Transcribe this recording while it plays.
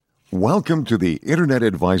Welcome to the Internet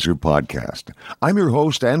Advisor Podcast. I'm your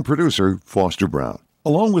host and producer, Foster Brown.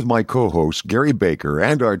 Along with my co-host, Gary Baker,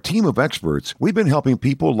 and our team of experts, we've been helping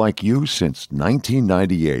people like you since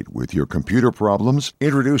 1998 with your computer problems,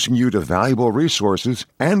 introducing you to valuable resources,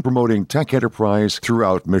 and promoting tech enterprise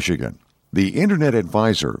throughout Michigan. The Internet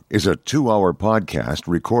Advisor is a 2-hour podcast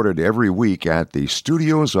recorded every week at the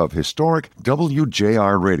studios of historic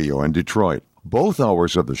WJR Radio in Detroit. Both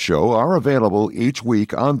hours of the show are available each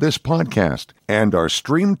week on this podcast and are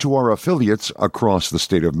streamed to our affiliates across the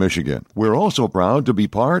state of Michigan. We're also proud to be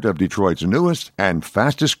part of Detroit's newest and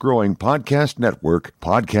fastest-growing podcast network,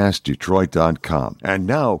 PodcastDetroit.com. And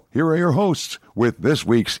now, here are your hosts with this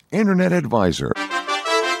week's Internet Advisor.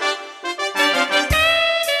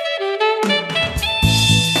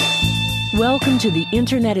 Welcome to the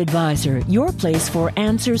Internet Advisor, your place for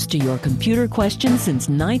answers to your computer questions since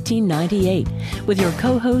 1998, with your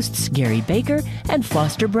co-hosts Gary Baker and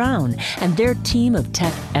Foster Brown and their team of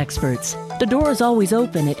tech experts. The door is always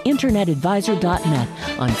open at internetadvisor.net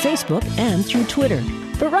on Facebook and through Twitter.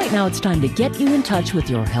 But right now it's time to get you in touch with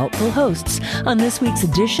your helpful hosts on this week's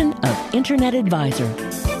edition of Internet Advisor.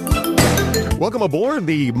 Welcome aboard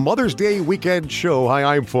the Mother's Day weekend show.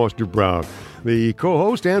 Hi, I'm Foster Brown, the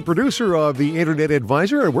co-host and producer of the Internet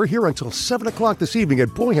Advisor, and we're here until 7 o'clock this evening,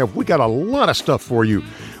 and boy, have we got a lot of stuff for you.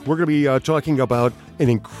 We're going to be talking about an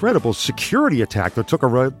incredible security attack that took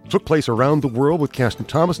place around the world with Caston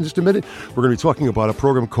Thomas in just a minute. We're going to be talking about a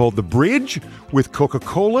program called The Bridge with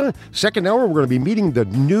Coca-Cola. Second hour, we're going to be meeting the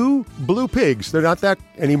new Blue Pigs. They're not that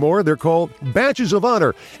anymore. They're called Badges of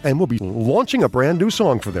Honor, and we'll be launching a brand new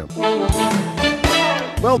song for them.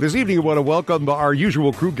 Well, this evening we want to welcome our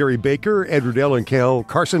usual crew, Gary Baker, Ed Rudell, and Cal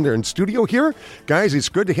Carson. They're in studio here. Guys, it's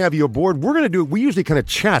good to have you aboard. We usually kind of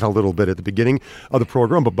chat a little bit at the beginning of the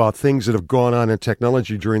program about things that have gone on in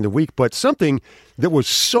technology during the week, but something that was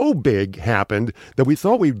so big happened that we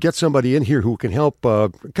thought we'd get somebody in here who can help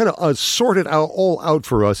sort it all out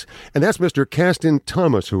for us, and that's Mr. Caston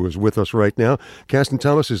Thomas, who is with us right now. Caston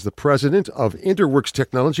Thomas is the president of Interworks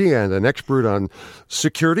Technology and an expert on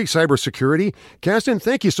security, cybersecurity. Caston,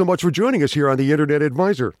 thank you so much for joining us here on the Internet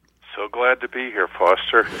Advisor. So glad to be here,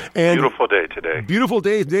 Foster. And beautiful day today. Beautiful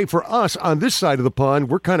day today for us on this side of the pond.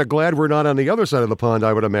 We're kind of glad we're not on the other side of the pond,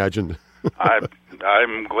 I would imagine.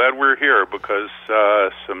 I'm glad we're here because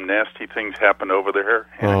some nasty things happened over there,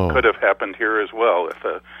 and it could have happened here as well if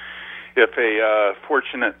a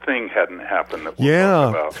fortunate thing hadn't happened that we're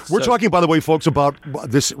talking about. We're talking, by the way, folks, about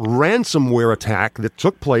this ransomware attack that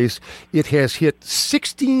took place. It has hit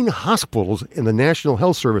 16 hospitals in the National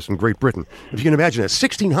Health Service in Great Britain. If you can imagine that,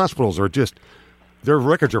 16 hospitals are just... their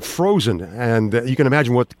records are frozen, and you can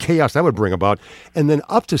imagine what chaos that would bring about. And then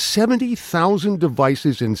up to 70,000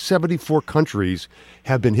 devices in 74 countries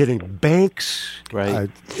have been hitting banks.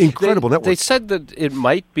 Right. Incredible network. They said that it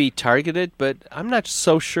might be targeted, but I'm not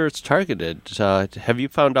so sure it's targeted. Have you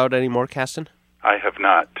found out any more, Caston? I have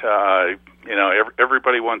not.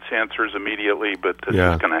 Everybody wants answers immediately, but this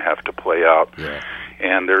is going to have to play out. Yeah.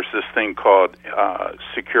 And there's this thing called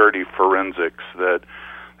security forensics that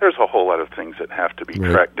there's a whole lot of things that have to be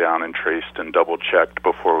tracked down and traced and double-checked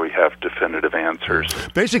before we have definitive answers.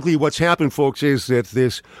 Basically, what's happened, folks, is that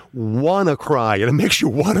this WannaCry, and it makes you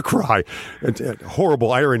want to cry,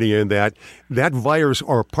 horrible irony in that virus,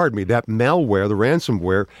 that malware, the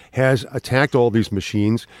ransomware, has attacked all these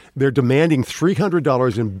machines. They're demanding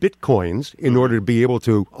 $300 in Bitcoins in order to be able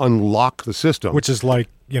to unlock the system. Which is like,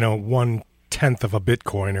 1/10 of a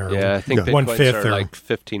Bitcoin, or I think Bitcoins 1/5 are like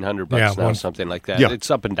 $1,500 now, something like that. Yeah.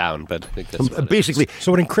 It's up and down, but I think that's what basically.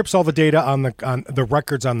 So it encrypts all the data on the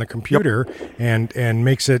records on the computer, and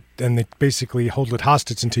makes it, and they basically hold it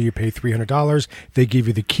hostage until you pay $300. They give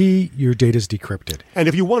you the key, your data's decrypted. And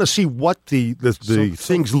if you want to see what the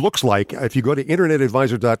things looks like, if you go to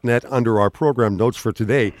internetadvisor.net under our program notes for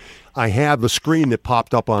today, I have the screen that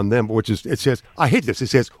popped up on them, it says, I hate this, it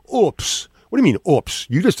says, oops. What do you mean, oops?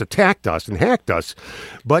 You just attacked us and hacked us.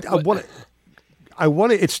 But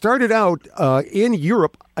it started out in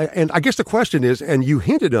Europe, and I guess the question is, and you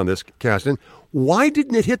hinted on this, Caston, why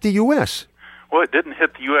didn't it hit the U.S.? Well, it didn't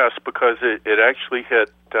hit the U.S. because it actually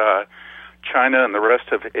hit China and the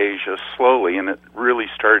rest of Asia slowly, and it really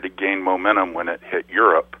started to gain momentum when it hit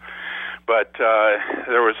Europe. But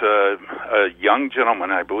there was a young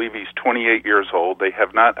gentleman, I believe he's 28 years old. They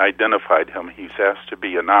have not identified him. He's asked to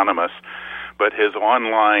be anonymous, but his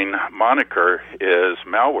online moniker is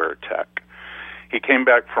Malware Tech. He came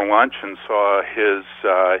back from lunch and saw his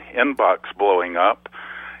inbox blowing up,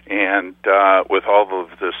 and with all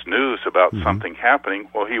of this news about something happening,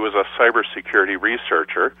 well, he was a cybersecurity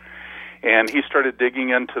researcher, And he started digging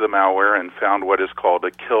into the malware and found what is called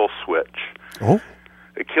a kill switch. Oh.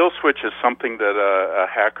 A kill switch is something that a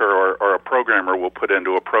hacker or a programmer will put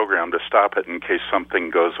into a program to stop it in case something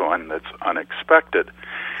goes on that's unexpected.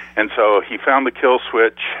 And so he found the kill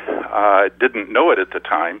switch, didn't know it at the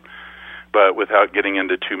time, but without getting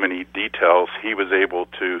into too many details, he was able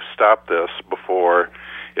to stop this before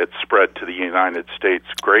it spread to the United States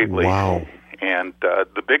greatly. Wow. And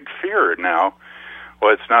the big fear now,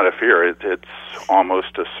 well, it's not a fear, it's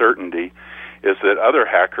almost a certainty, is that other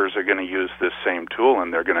hackers are going to use this same tool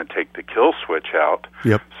and they're going to take the kill switch out.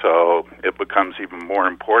 Yep. So it becomes even more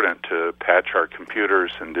important to patch our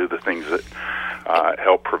computers and do the things that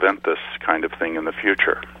help prevent this kind of thing in the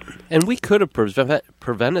future. And we could have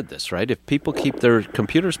prevented this, right? If people keep their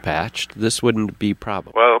computers patched, this wouldn't be a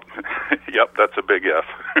problem. Well, yep, that's a big if.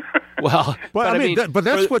 Well, but I mean, but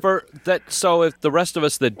that's so if the rest of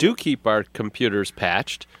us that do keep our computers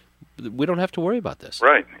patched, we don't have to worry about this.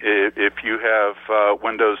 Right. If you have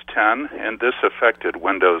Windows 10, and this affected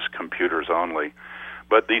Windows computers only,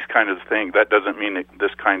 but these kind of things, that doesn't mean that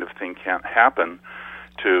this kind of thing can't happen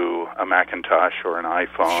to a Macintosh or an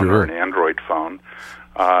iPhone or an Android phone.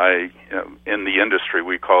 In the industry,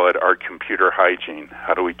 we call it our computer hygiene.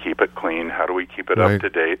 How do we keep it clean? How do we keep it up to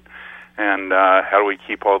date? And how do we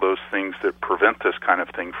keep all those things that prevent this kind of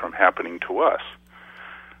thing from happening to us?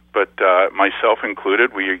 But myself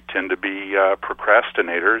included, we tend to be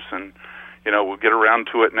procrastinators, and we'll get around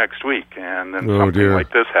to it next week, and then something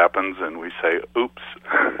like this happens, and we say, "Oops."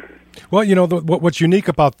 Well, what's unique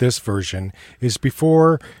about this version is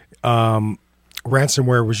before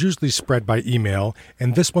ransomware was usually spread by email,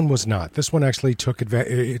 and this one was not. This one actually took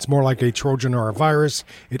advantage. It's more like a Trojan or a virus.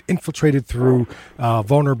 It infiltrated through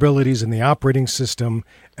vulnerabilities in the operating system,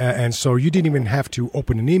 and so you didn't even have to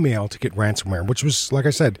open an email to get ransomware, which was, like I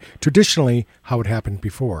said, traditionally how it happened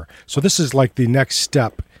before. So this is like the next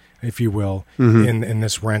step, if you will, in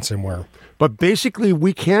this ransomware. But basically,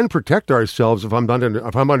 we can protect ourselves, if I'm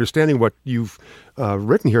understanding what you've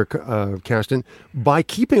written here, Kasten, by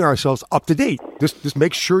keeping ourselves up to date. This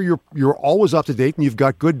makes sure you're always up to date and you've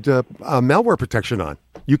got good malware protection on.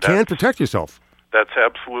 You can protect yourself. That's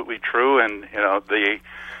absolutely true, and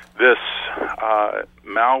this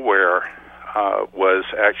malware was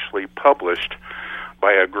actually published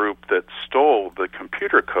by a group that stole the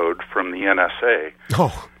computer code from the NSA.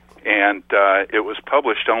 Oh. And it was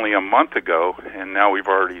published only a month ago, and now we've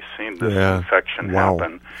already seen this infection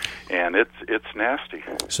happen, and it's nasty.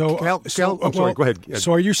 So, I'm sorry. Go ahead.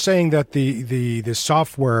 So, are you saying that the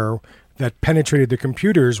software that penetrated the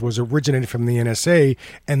computers was originated from the NSA,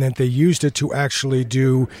 and that they used it to actually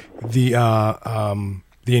do the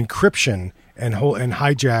encryption and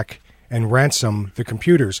hijack and ransom the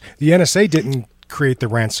computers? The NSA didn't create the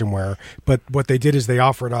ransomware, but what they did is they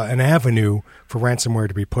offered an avenue for ransomware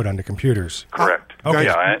to be put onto computers. Correct. Okay.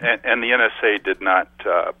 Yeah, and the NSA did not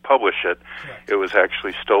publish it. Correct. It was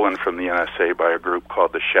actually stolen from the NSA by a group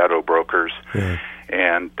called the Shadow Brokers,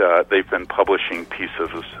 and they've been publishing pieces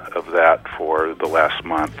of that for the last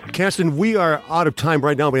month. Kasten, we are out of time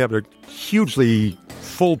right now. We have a hugely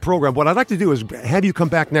full program. What I'd like to do is have you come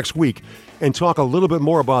back next week and talk a little bit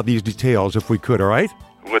more about these details, if we could, all right?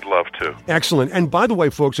 Would love to. Excellent. And by the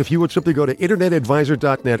way, folks, if you would simply go to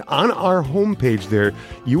internetadvisor.net, on our homepage there,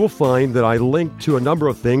 you will find that I link to a number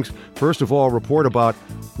of things. First of all, a report about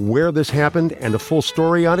where this happened and the full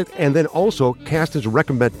story on it, and then also Kasten's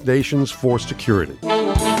recommendations for security.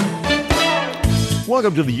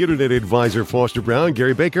 Welcome to the Internet Advisor, Foster Brown,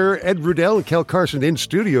 Gary Baker, Ed Rudell, and Kel Carson in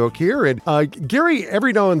studio here. And Gary,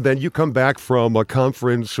 every now and then you come back from a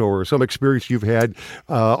conference or some experience you've had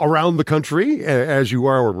around the country, as you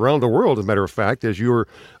are around the world, as a matter of fact, as you're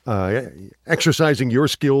exercising your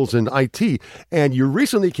skills in IT. And you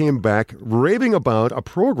recently came back raving about a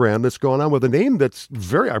program that's gone on with a name that's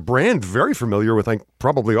a brand very familiar with, I think,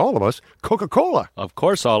 probably all of us, Coca-Cola. Of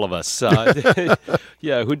course, all of us.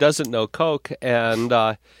 Yeah, who doesn't know Coke? And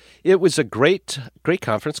it was a great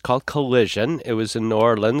conference called Collision. It was in New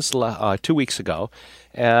Orleans 2 weeks ago.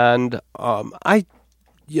 And I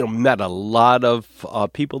met a lot of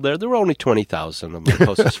people there. There were only 20,000 of my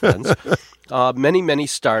closest friends. Many, many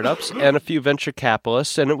startups and a few venture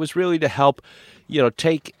capitalists. And it was really to help,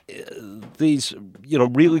 take these,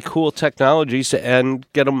 really cool technologies and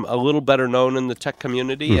get them a little better known in the tech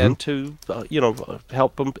community and to,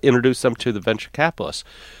 help them introduce them to the venture capitalists.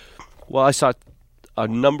 Well, I saw a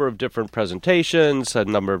number of different presentations, a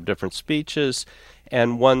number of different speeches,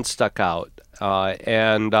 and one stuck out.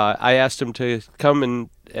 And I asked him to come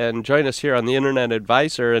and join us here on the Internet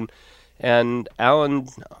Advisor, and Alan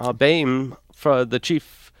Boehm,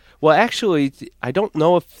 Well, actually, I don't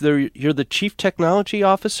know if you're the Chief Technology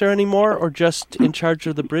Officer anymore or just in charge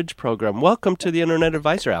of the Bridge program. Welcome to the Internet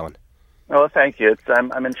Advisor, Alan. Oh, thank you.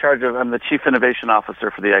 I'm in charge of. I'm the Chief Innovation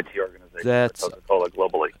Officer for the IT organization. That's for Coca-Cola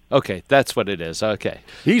globally. Okay, that's what it is. Okay,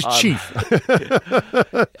 he's chief.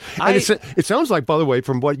 And it sounds like, by the way,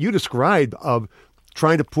 from what you described, of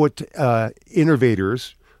trying to put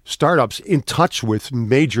innovators, startups in touch with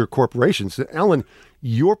major corporations. Alan,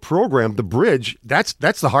 your program, the Bridge, that's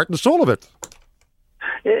the heart and soul of it.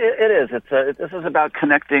 It is. This is about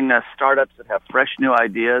connecting startups that have fresh new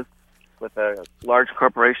ideas with a large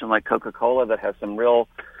corporation like Coca-Cola that has some real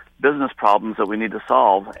business problems that we need to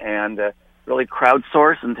solve, and really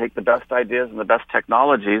crowdsource and take the best ideas and the best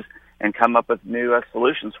technologies and come up with new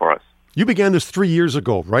solutions for us. You began this 3 years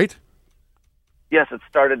ago, right? Yes, it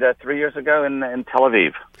started 3 years ago in Tel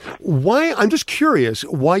Aviv. Why? I'm just curious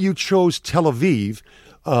why you chose Tel Aviv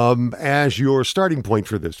as your starting point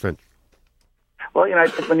for this, Finn. Well,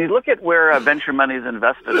 when you look at where venture money is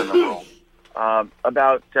invested in the world,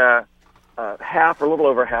 about half or a little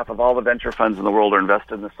over half of all the venture funds in the world are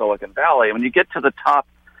invested in the Silicon Valley. And when you get to the top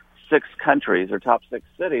 6 countries or top 6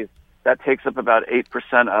 cities, that takes up about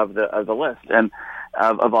 8% of the list and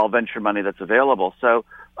of all venture money that's available. So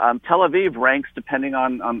Tel Aviv ranks, depending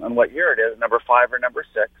on what year it is, number 5 or number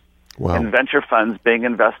 6 in venture funds being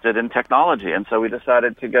invested in technology. And so we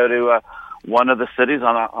decided to go to one of the cities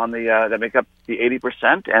that make up the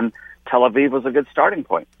 80%, and Tel Aviv was a good starting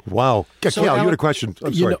point. Wow. So, you Alan, had a question.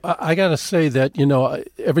 I'm sorry. I got to say that,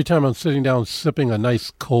 every time I'm sitting down sipping a nice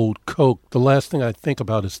cold Coke, the last thing I think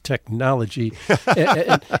about is technology.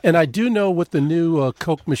 and I do know with the new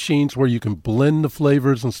Coke machines where you can blend the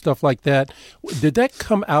flavors and stuff like that, did that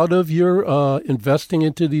come out of your investing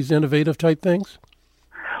into these innovative type things?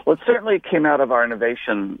 Well, it certainly came out of our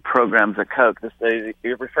innovation programs at Coke.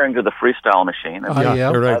 You're referring to the Freestyle machine. Yeah.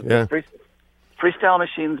 Right. Yeah. Freestyle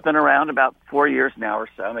machine's been around about 4 years now or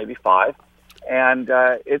so, maybe 5. And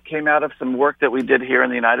it came out of some work that we did here in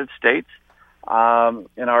the United States, in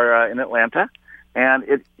Atlanta. And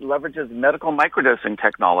it leverages medical microdosing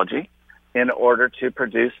technology in order to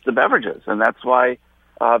produce the beverages. And that's why,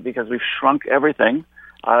 because we've shrunk everything,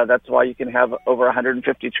 that's why you can have over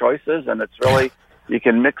 150 choices. And it's really... You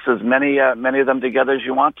can mix as many of them together as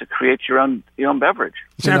you want to create your own beverage.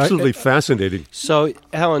 It's absolutely fascinating. So,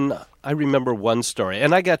 Alan, I remember one story,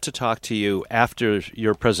 and I got to talk to you after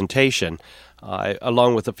your presentation,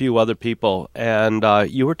 along with a few other people, and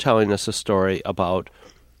you were telling us a story about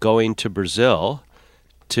going to Brazil,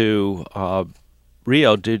 to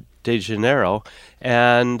Rio de Janeiro,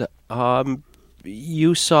 and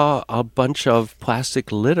you saw a bunch of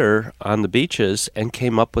plastic litter on the beaches and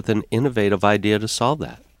came up with an innovative idea to solve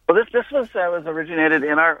that. Well, this was originated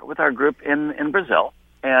with our group in Brazil,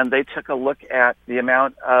 and they took a look at the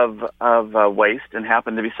amount of waste, and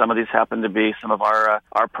some of these happened to be some of our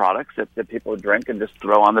products that people would drink and just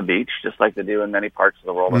throw on the beach, just like they do in many parts of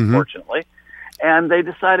the world, unfortunately. And they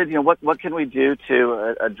decided, what can we do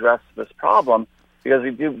to address this problem? Because we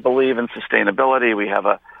do believe in sustainability.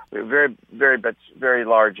 We're very, very, very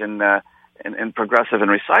large in progressive in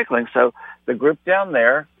recycling. So the group down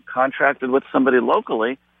there contracted with somebody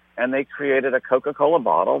locally, and they created a Coca-Cola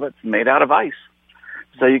bottle that's made out of ice.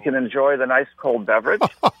 So you can enjoy the nice cold beverage,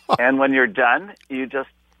 and when you're done, you just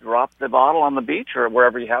drop the bottle on the beach or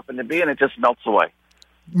wherever you happen to be, and it just melts away.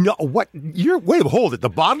 No, what? Hold it. The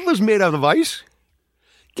bottle is made out of ice?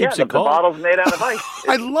 Keeps it cold. The bottle's made out of ice.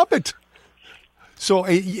 I love it. So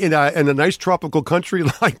in a nice tropical country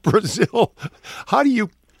like Brazil, how do you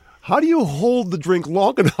hold the drink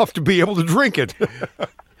long enough to be able to drink it?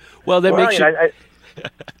 Well,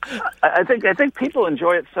 I think people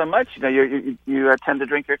enjoy it so much. You tend to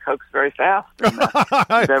drink your Cokes very fast. And,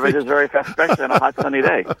 beverages very fast, especially on a hot sunny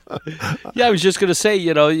day. Yeah, I was just going to say,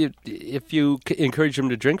 if you encourage them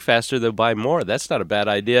to drink faster, they'll buy more. That's not a bad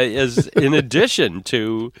idea. Is in addition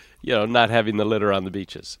to not having the litter on the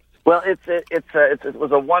beaches. Well, it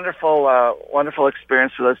was a wonderful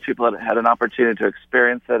experience for those people that had an opportunity to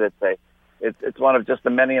experience it. It's one of just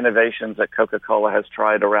the many innovations that Coca-Cola has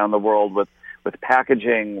tried around the world with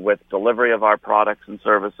packaging, with delivery of our products and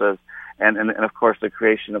services, and of course the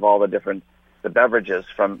creation of all the beverages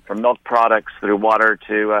from milk products through water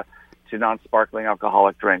to non-sparkling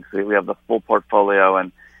alcoholic drinks. We have the full portfolio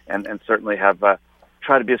and certainly have.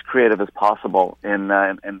 Try to be as creative as possible in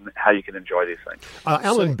how you can enjoy these things.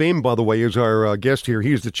 Alan Bain, by the way, is our guest here.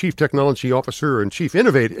 He's the Chief Technology Officer and Chief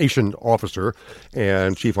Innovation Officer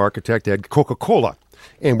and Chief Architect at Coca-Cola.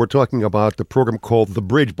 and we're talking about the program called The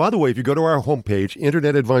Bridge. By the way, if you go to our homepage,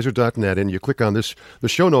 internetadvisor.net, and you click on the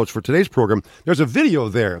show notes for today's program, there's a video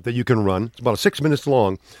there that you can run. It's about 6 minutes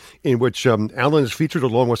long, in which Alan is featured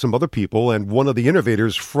along with some other people, and one of the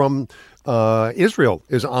innovators from Israel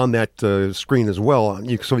is on that screen as well,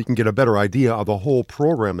 so you can get a better idea of the whole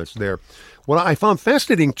program that's there. What I found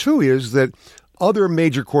fascinating, too, is that other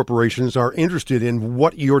major corporations are interested in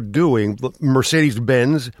what you're doing,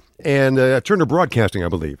 Mercedes-Benz and Turner Broadcasting, I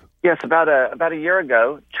believe. Yes, about a year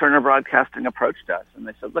ago, Turner Broadcasting approached us, and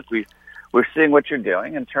they said, look, we're seeing what you're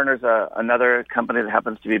doing, and Turner's another company that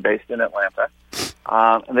happens to be based in Atlanta.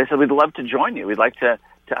 And they said, we'd love to join you. We'd like to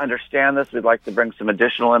understand this. We'd like to bring some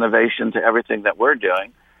additional innovation to everything that we're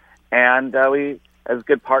doing. And we, as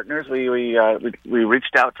good partners, we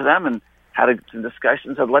reached out to them and had some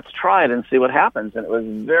discussions of let's try it and see what happens. And it was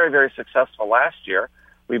very, very successful last year.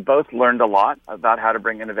 We both learned a lot about how to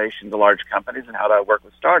bring innovation to large companies and how to work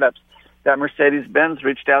with startups. That Mercedes-Benz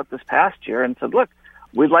reached out this past year and said, look,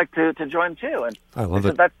 we'd like to join too. And I love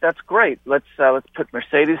it. That's great. Let's put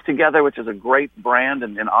Mercedes together, which is a great brand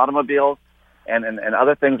in automobiles and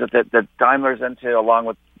other things that Daimler's into,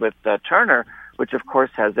 along with Turner, which of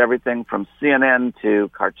course has everything from CNN to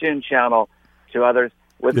Cartoon Channel to others,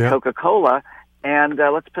 with Coca-Cola, and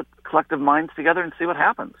let's put collective minds together and see what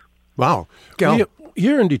happens. Wow.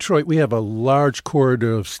 Here in Detroit, we have a large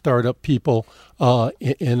corridor of startup people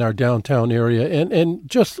in our downtown area and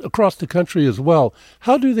just across the country as well.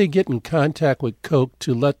 How do they get in contact with Coke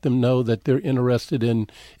to let them know that they're interested in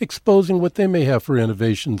exposing what they may have for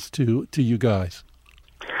innovations to you guys?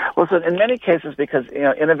 Well, so in many cases, because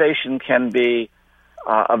innovation can be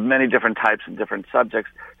of many different types and different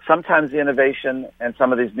subjects, sometimes the innovation and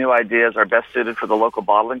some of these new ideas are best suited for the local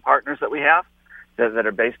bottling partners that we have that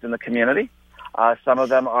are based in the community. Some of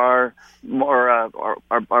them are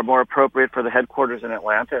more appropriate for the headquarters in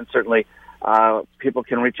Atlanta, and certainly people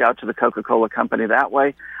can reach out to the Coca-Cola company that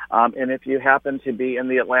way. And if you happen to be in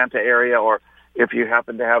the Atlanta area, or if you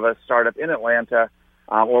happen to have a startup in Atlanta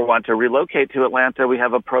or want to relocate to Atlanta, we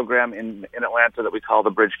have a program in Atlanta that we call the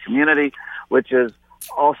Bridge Community, which is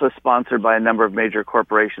also sponsored by a number of major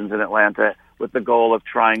corporations in Atlanta, with the goal of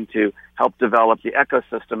trying to help develop the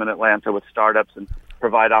ecosystem in Atlanta with startups and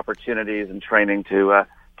provide opportunities and training to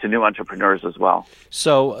new entrepreneurs as well.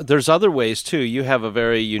 So there's other ways too. You have a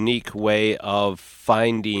very unique way of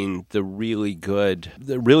finding the really good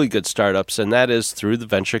startups, and that is through the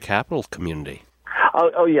venture capital community.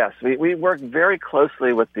 Oh yes, we work very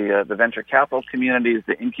closely with the venture capital communities,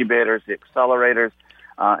 the incubators, the accelerators,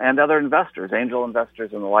 and other investors, angel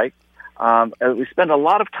investors and the like. We spend a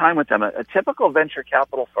lot of time with them. A typical venture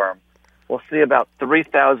capital firm will see about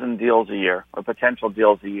 3,000 deals a year, or potential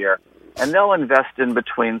deals a year, and they'll invest in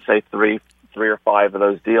between, say, three or five of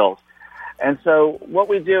those deals. And so what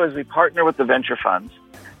we do is we partner with the venture funds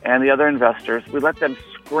and the other investors. We let them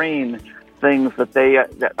screen things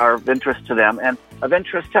that are of interest to them and of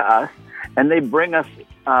interest to us, and they bring us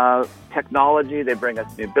technology, they bring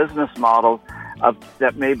us new business models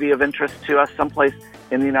that may be of interest to us someplace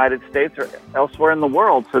in the United States or elsewhere in the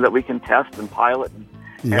world, so that we can test and pilot.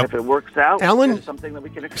 And if it works out, Alan, it's something that we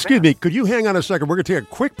can expand. Excuse me, could you hang on a second? We're going to take a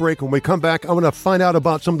quick break. When we come back, I'm going to find out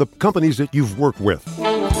about some of the companies that you've worked with.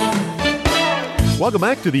 Welcome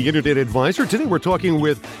back to the Internet Advisor. Today we're talking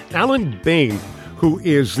with Alan Bain, who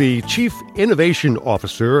is the Chief Innovation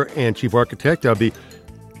Officer and Chief Architect of the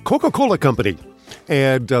Coca-Cola Company.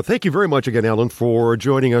 And thank you very much again, Alan, for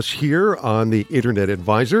joining us here on the Internet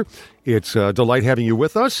Advisor. It's a delight having you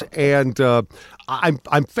with us, and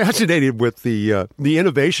I'm fascinated with the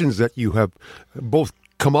innovations that you have both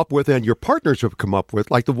come up with and your partners have come up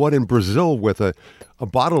with, like the one in Brazil with a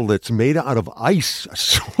bottle that's made out of ice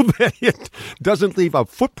so that it doesn't leave a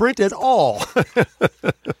footprint at all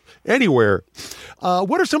anywhere.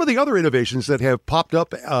 What are some of the other innovations that have popped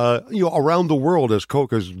up around the world as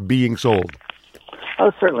Coke is being sold?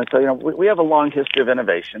 Oh, certainly. So, we have a long history of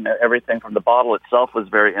innovation. Everything from the bottle itself was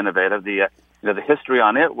very innovative. The history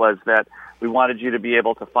on it was that we wanted you to be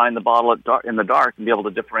able to find the bottle in the dark and be able to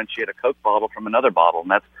differentiate a Coke bottle from another bottle, and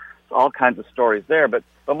that's all kinds of stories there. But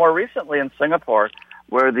more recently in Singapore,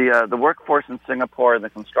 where the workforce in Singapore in the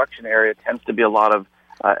construction area tends to be a lot of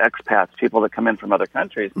expats, people that come in from other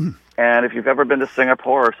countries. Mm. And if you've ever been to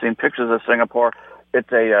Singapore or seen pictures of Singapore,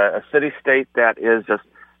 it's a city-state that is just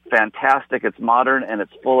fantastic. It's modern, and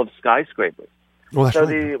it's full of skyscrapers. Well, so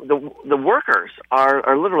right. the workers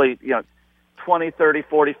are literally 20, 30,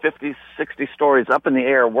 40, 50, 60 stories up in the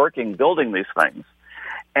air working, building these things.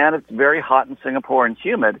 And it's very hot in Singapore and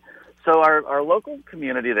humid. So our local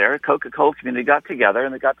community there, Coca-Cola community, got together,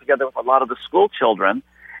 and they got together with a lot of the school children,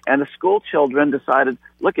 And the school children decided,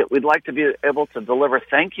 we'd like to be able to deliver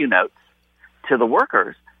thank you notes to the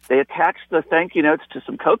workers. They attached the thank you notes to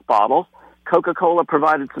some Coke bottles. Coca-Cola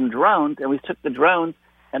provided some drones, and we took the drones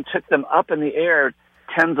and took them up in the air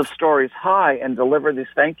tens of stories high and delivered these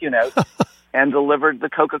thank you notes and delivered the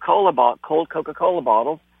cold Coca-Cola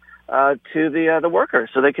bottles to the workers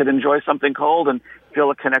so they could enjoy something cold and feel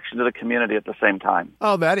a connection to the community at the same time.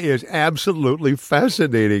 Oh, that is absolutely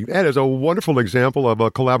fascinating. That is a wonderful example of a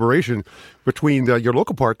collaboration between your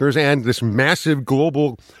local partners and this massive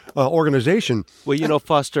global organization. Well,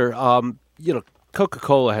 Foster,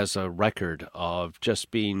 Coca-Cola has a record of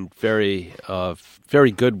just being very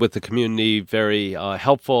good with the community, very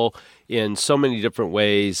helpful in so many different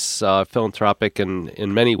ways, philanthropic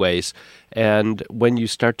in many ways. And when you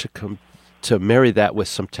start to marry that with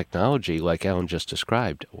some technology like Alan just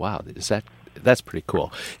described, wow, that's pretty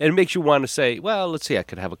cool. And it makes you want to say, well, let's see, I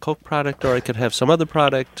could have a Coke product or I could have some other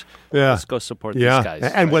product. Yeah. Let's go support these guys.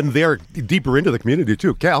 And right? When they're deeper into the community,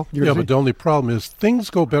 too. Cal? But the only problem is things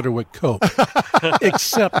go better with Coke,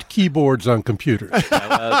 except keyboards on computers.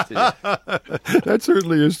 That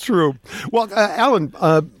certainly is true. Well, Alan,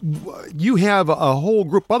 you have a whole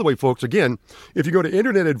group. By the way, folks, again, if you go to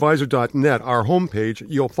internetadvisor.net, our homepage,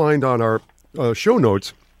 you'll find on our show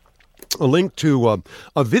notes a link to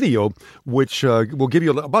a video which will give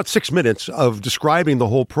you about 6 minutes of describing the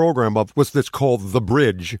whole program of what's that's called The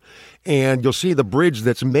Bridge. And you'll see the bridge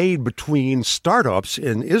that's made between startups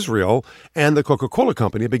in Israel and the Coca-Cola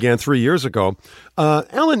Company. It began 3 years ago.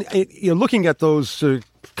 Alan, looking at those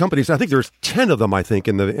companies, I think there's 10 of them, I think,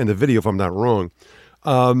 in the video, if I'm not wrong.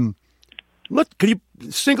 Could you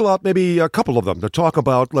single out maybe a couple of them to talk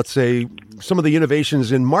about, let's say, some of the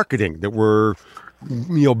innovations in marketing that were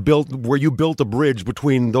built, where you built a bridge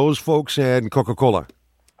between those folks and Coca-Cola?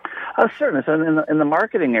 Certainly. So in the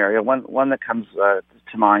marketing area, one that comes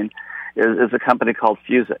to mind is a company called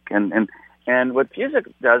Fusic. And what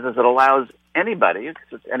Fusic does is it allows anybody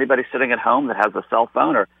sitting at home that has a cell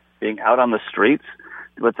phone or being out on the streets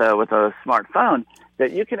with a smartphone,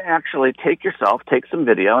 that you can actually take some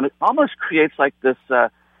video, and it almost creates like this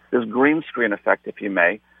green screen effect, if you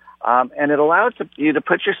may. And it allows you to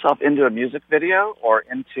put yourself into a music video or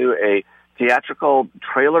into a theatrical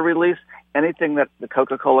trailer release, anything that the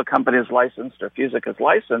Coca-Cola Company is licensed or Fusic is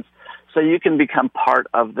licensed, so you can become part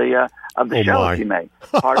of the show, if you may,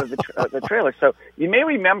 part of the trailer. So you may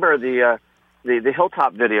remember the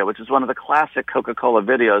Hilltop video, which is one of the classic Coca-Cola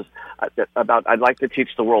videos about "I'd like to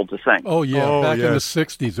teach the world to sing." Oh yeah, back in the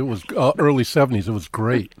 '60s, it was early '70s. It was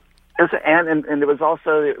great. And it was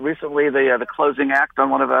also recently the closing act on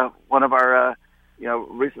one of our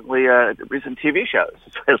recent TV shows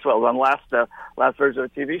as well, on last version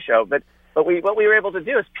of a TV show. But what we were able to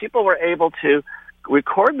do is people were able to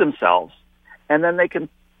record themselves, and then they can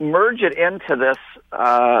merge it into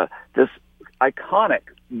this iconic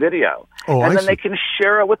video, and then they can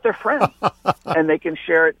share it with their friends, and they can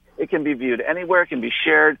share it. It can be viewed anywhere. It can be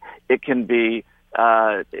shared. It can be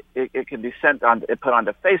it can be put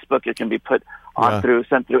onto Facebook. It can be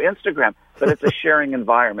sent through Instagram. But it's a sharing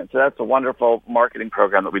environment. So that's a wonderful marketing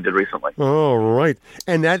program that we did recently. Oh, right,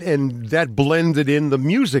 and that blended in the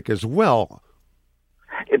music as well.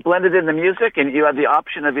 It blended in the music, and you had the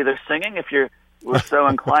option of either singing if you were so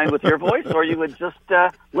inclined with your voice, or you would just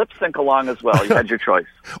lip sync along as well. You had your choice.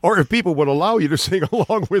 Or if people would allow you to sing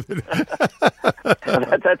along with it.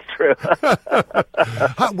 That's true.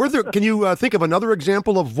 Can you think of another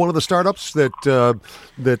example of one of the startups that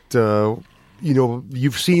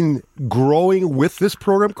you've seen growing with this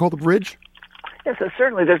program called The Bridge? Yes,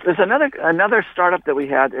 certainly. There's another startup that we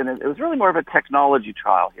had, and it was really more of a technology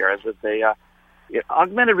trial here.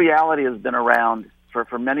 Augmented reality has been around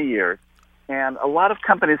for many years. And a lot of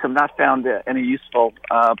companies have not found any useful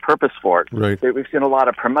purpose for it. Right. We've seen a lot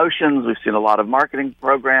of promotions. We've seen a lot of marketing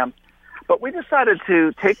programs. But we decided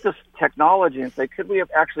to take this technology and say, could we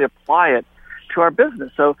actually apply it to our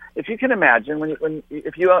business? So if you can imagine,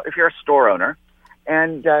 if you're a store owner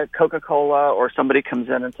and Coca-Cola or somebody comes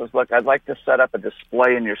in and says, look, I'd like to set up a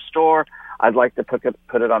display in your store. I'd like to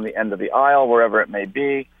put it on the end of the aisle, wherever it may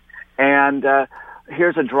be. And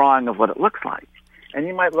here's a drawing of what it looks like. And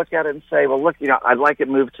you might look at it and say, well, look, I'd like it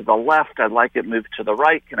moved to the left. I'd like it moved to the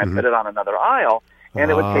right. Can I put it on another aisle? And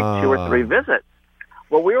it would take 2 or 3 visits.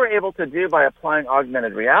 What we were able to do by applying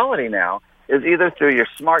augmented reality now is either through your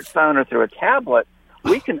smartphone or through a tablet,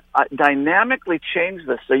 we can dynamically change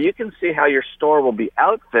this so you can see how your store will be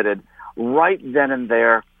outfitted right then and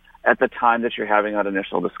there at the time that you're having that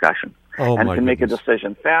initial discussion. And can make a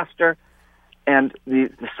decision faster. And the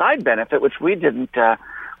side benefit, which we didn't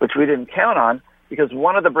count on, because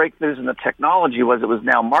one of the breakthroughs in the technology was it was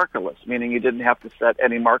now markerless, meaning you didn't have to set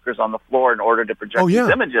any markers on the floor in order to project these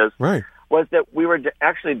images, right. was that we were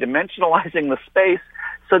actually dimensionalizing the space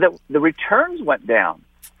so that the returns went down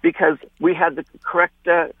because we had the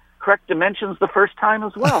correct dimensions the first time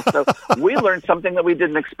as well. So we learned something that we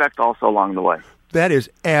didn't expect also along the way. That is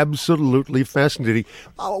absolutely fascinating.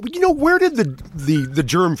 Where did the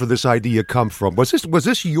germ for this idea come from? Was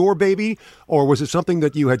this your baby, or was it something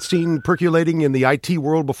that you had seen percolating in the IT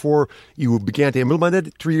world before you began to implement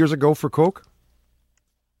it 3 years ago for Coke?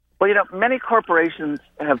 Well, many corporations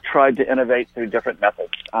have tried to innovate through different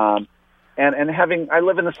methods. I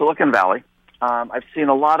live in the Silicon Valley. I've seen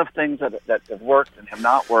a lot of things that have worked and have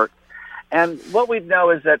not worked. And what we know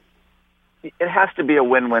is that it has to be a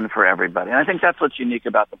win-win for everybody. And I think that's what's unique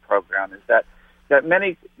about the program is that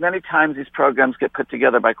many times these programs get put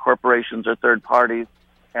together by corporations or third parties,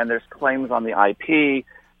 and there's claims on the IP,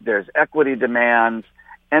 there's equity demands,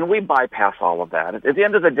 and we bypass all of that. At the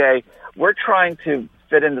end of the day, we're trying to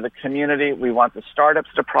fit into the community. We want the startups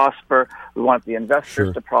to prosper. We want the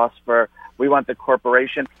investors to prosper. We want the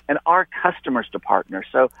corporation and our customers to partner.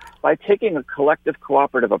 So by taking a collective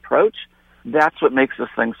cooperative approach, that's what makes this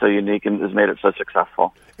thing so unique and has made it so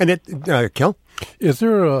successful. And Kel? Is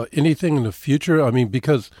there anything in the future? I mean,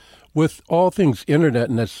 because with all things internet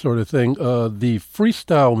and that sort of thing, the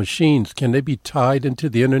freestyle machines, can they be tied into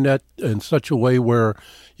the internet in such a way where,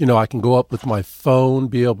 I can go up with my phone,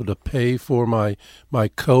 be able to pay for my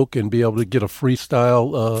Coke and be able to get a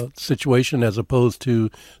freestyle situation as opposed to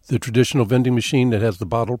the traditional vending machine that has the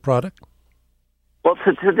bottled product? Well,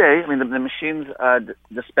 today, the machines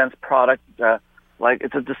dispense product like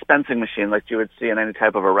it's a dispensing machine like you would see in any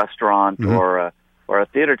type of a restaurant or a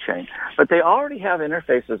theater chain. But they already have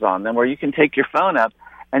interfaces on them where you can take your phone up,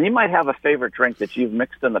 and you might have a favorite drink that you've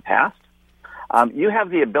mixed in the past. You have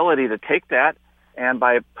the ability to take that and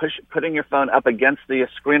by putting your phone up against the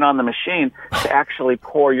screen on the machine to actually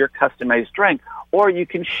pour your customized drink. Or you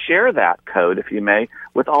can share that code, if you may,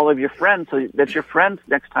 with all of your friends so that your friends,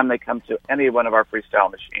 next time they come to any one of our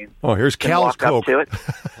freestyle machines, here's Cal's Coke, up to it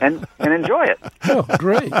and enjoy it. Oh,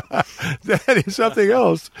 great. That is something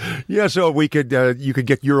else. Yeah, so we could you could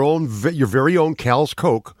get your very own Cal's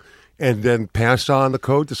Coke and then pass on the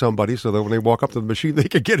code to somebody so that when they walk up to the machine, they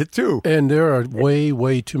could get it too. And there are way,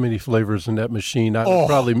 way too many flavors in that machine.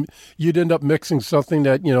 You'd end up mixing something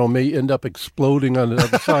that, may end up exploding on the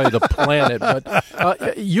other side of the planet.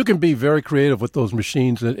 But you can be very creative with those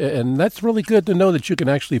machines. And that's really good to know that you can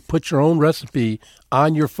actually put your own recipe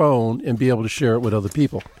on your phone and be able to share it with other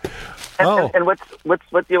people. And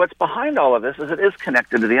what's behind all of this is it is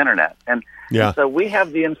connected to the internet. And so we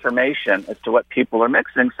have the information as to what people are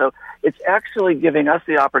mixing. So it's actually giving us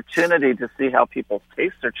the opportunity to see how people's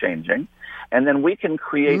tastes are changing. And then we can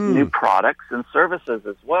create new products and services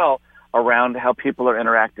as well around how people are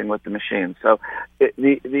interacting with the machine. So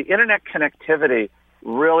the internet connectivity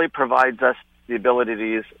really provides us the ability to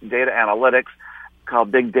use data analytics,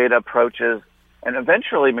 called big data approaches, and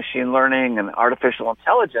eventually machine learning and artificial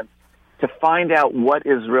intelligence to find out what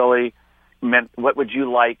is really meant, what would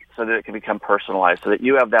you like, so that it can become personalized, so that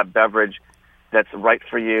you have that beverage that's right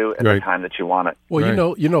for you at the time that you want it.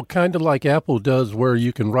 Well, kind of like Apple does, where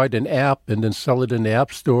you can write an app and then sell it in the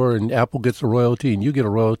App Store, and Apple gets a royalty and you get a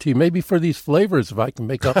royalty. Maybe for these flavors, if I can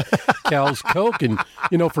make up Cal's Coke, and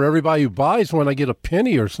for everybody who buys one, I get a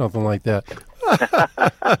penny or something like that.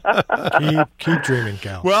 Keep dreaming,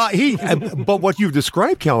 Cal. Well, but what you've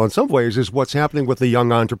described, Cal, in some ways is what's happening with the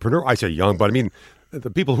young entrepreneur. I say young, but I mean the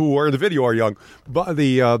people who are in the video are young. But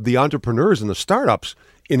the entrepreneurs and the startups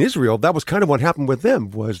in Israel, that was kind of what happened with them,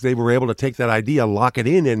 was they were able to take that idea, lock it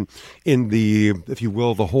in the, if you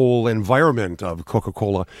will, the whole environment of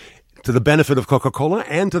Coca-Cola, to the benefit of Coca-Cola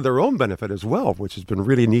and to their own benefit as well, which has been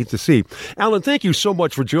really neat to see. Alan, thank you so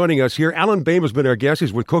much for joining us here. Alan Boehm has been our guest.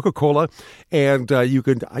 He's with Coca-Cola, and you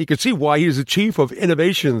can see why he's the chief of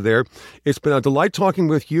innovation there. It's been a delight talking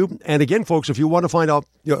with you. And again, folks, if you want to find out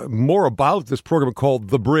more about this program called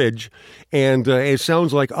The Bridge, and it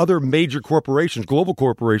sounds like other major corporations, global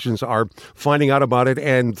corporations, are finding out about it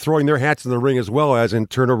and throwing their hats in the ring, as well as in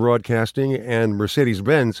Turner Broadcasting and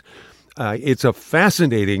Mercedes-Benz. It's a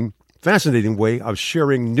fascinating way of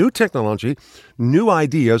sharing new technology, new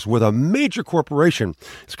ideas with a major corporation.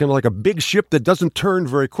 It's kind of like a big ship that doesn't turn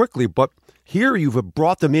very quickly, but here you've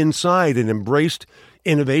brought them inside and embraced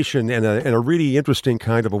innovation in a really interesting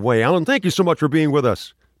kind of a way. Alan, thank you so much for being with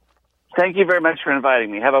us. Thank you very much for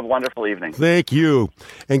inviting me. Have a wonderful evening. Thank you.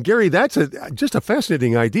 And Gary, that's just a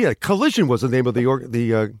fascinating idea. Collision was the name of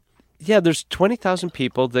the Yeah, there's 20,000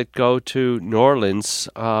 people that go to New Orleans,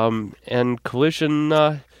 and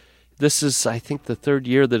Collision, This is, I think, the third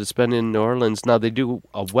year that it's been in New Orleans. Now, they do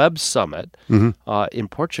a web summit in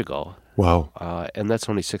Portugal. Wow. And that's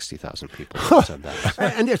only 60,000 people. Attend that.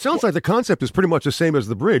 And it sounds like the concept is pretty much the same as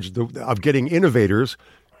the bridge, of getting innovators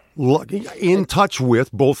in touch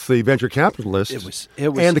with both the venture capitalists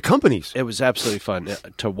and the companies. It was absolutely fun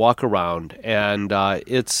to walk around, and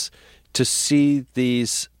it's to see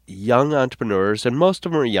these young entrepreneurs, and most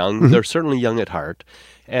of them are young. They're certainly young at heart,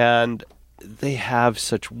 and they have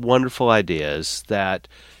such wonderful ideas that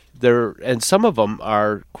and some of them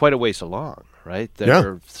are quite a ways along, right?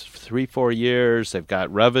 They're 3-4 years. They've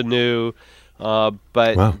got revenue.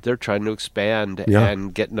 But they're trying to expand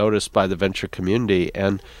and get noticed by the venture community.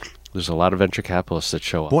 And there's a lot of venture capitalists that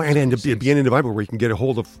show up. Boy, and to be in an environment where you can get a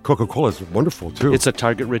hold of Coca-Cola is wonderful, too. It's a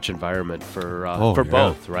target-rich environment for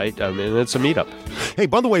both, right? I mean, it's a meetup. Hey,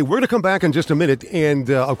 by the way, we're going to come back in just a minute. And,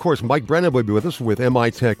 of course, Mike Brennan will be with us with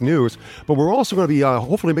MI Tech News. But we're also going to be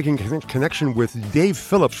hopefully making a connection with Dave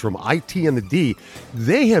Phillips from IT and the D.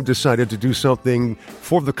 They have decided to do something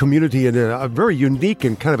for the community in a very unique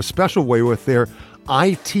and kind of a special way with their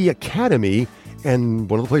IT Academy. And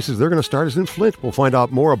one of the places they're going to start is in Flint. We'll find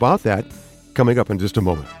out more about that coming up in just a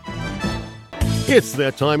moment. It's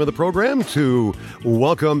that time of the program to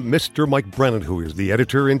welcome Mr. Mike Brennan, who is the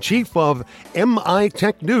editor-in-chief of MI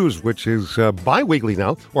Tech News, which is bi-weekly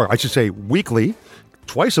now, or I should say weekly,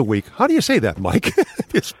 twice a week. How do you say that, Mike?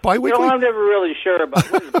 It's bi-weekly? I'm never really sure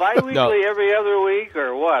about it. Is bi-weekly every other week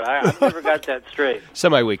or what? I've never got that straight.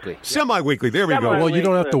 Semi-weekly. Semi-weekly. There we go. Well, you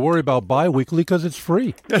don't have to worry about bi-weekly because it's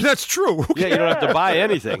free. That's true. Yeah, you don't have to buy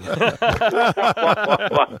anything.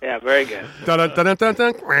 Yeah, very good.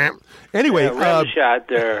 Anyway, shot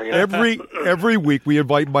there. You know? every week we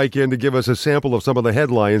invite Mike in to give us a sample of some of the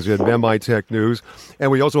headlines in MI Tech News,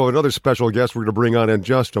 and we also have another special guest we're going to bring on in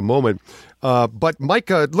just a moment. But Mike,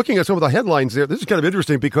 looking at some of the headlines there, this is kind of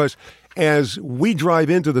interesting because as we drive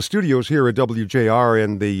into the studios here at WJR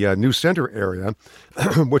in the New Center area,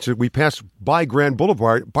 which we pass by Grand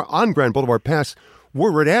Boulevard, past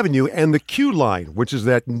Woodward Avenue, and the Q line, which is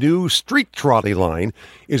that new street trolley line,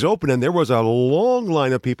 is open, and there was a long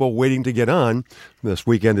line of people waiting to get on. This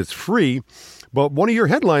weekend it's free. But one of your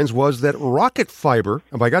headlines was that Rocket Fiber,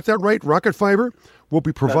 have I got that right? Rocket Fiber will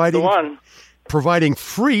be providing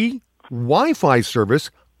free Wi-Fi service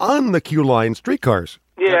on the Q line streetcars.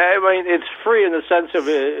 Yeah, I mean, it's free in the sense of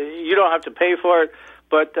you don't have to pay for it,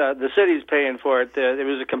 but the city's paying for it. It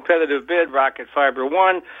was a competitive bid. Rocket Fiber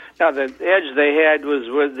won. Now the edge they had was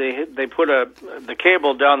where they put the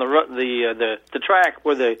cable down the track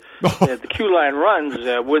where the Q line runs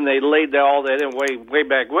when they laid all that in way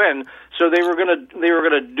back when. So they were gonna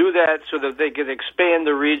do that so that they could expand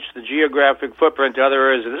the reach, the geographic footprint to other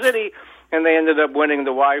areas of the city. And they ended up winning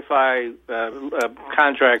the Wi-Fi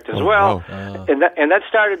contract as well. Wow. And that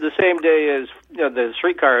started the same day as the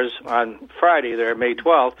streetcars on Friday there, May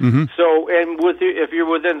 12th. Mm-hmm. So, and if you're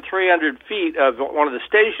within 300 feet of one of the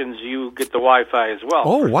stations, you get the Wi-Fi as well.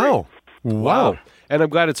 Oh, wow. Wow. And I'm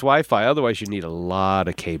glad it's Wi-Fi. Otherwise, you need a lot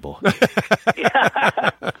of cable. It's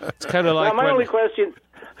kind of like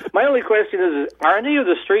my only question is, are any of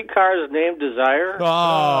the streetcars named Desire?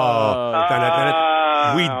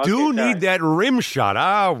 We do need that rim shot.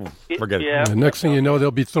 Forget it. Yeah. The next thing you know, they'll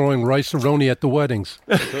be throwing rice-a-roni at the weddings.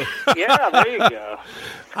 Yeah, there you go.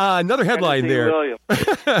 Another headline there.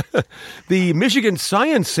 The Michigan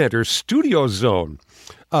Science Center Studio Zone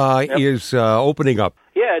is opening up.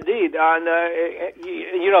 Yeah, indeed.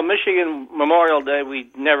 On Michigan Memorial Day, we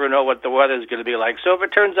never know what the weather's going to be like. So if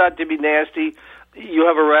it turns out to be nasty, you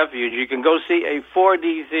have a refuge. You can go see a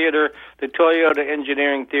 4D theater, the Toyota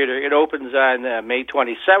Engineering Theater. It opens on May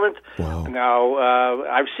 27th. Wow. Now,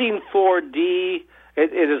 I've seen 4D.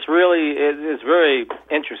 It is very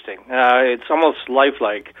interesting. It's almost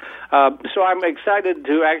lifelike. So I'm excited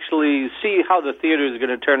to actually see how the theater is going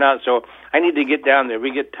to turn out. So I need to get down there.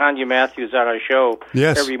 We get Tanya Matthews on our show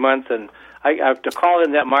every month, and I have to call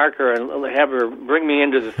in that marker and have her bring me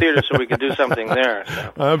into the theater so we can do something there.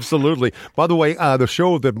 So. Absolutely. By the way, the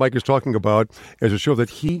show that Mike is talking about is a show that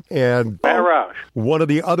he and Matt Roush, one of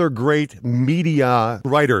the other great media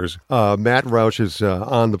writers, Matt Roush, is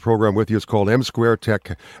on the program with you. It's called M Square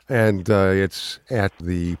Tech, and it's at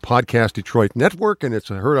the Podcast Detroit Network, and it's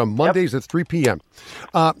heard on Mondays at 3 p.m.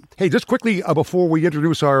 Hey, just quickly before we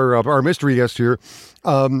introduce our mystery guest here.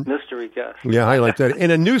 Mystery guest. Yeah, I like that. In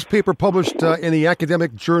a newspaper published in the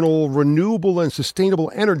academic journal Renewable and Sustainable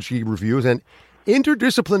Energy Reviews, an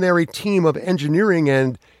interdisciplinary team of engineering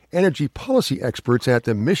and energy policy experts at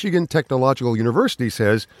the Michigan Technological University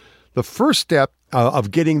says the first step of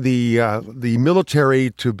getting the military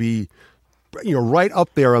to be right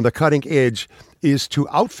up there on the cutting edge is to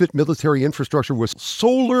outfit military infrastructure with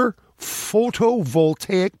solar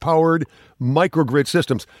photovoltaic-powered microgrid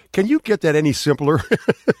systems. Can you get that any simpler?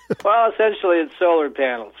 Well, essentially, it's solar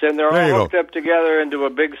panels, and they're all hooked up together into a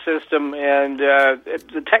big system. And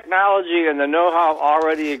the technology and the know-how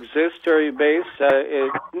already exists to your base.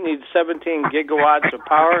 It needs 17 gigawatts of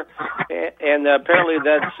power, and apparently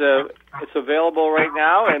it's available right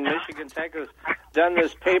now. And Michigan Tech has done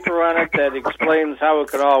this paper on it that explains how it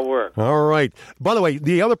could all work. All right. By the way,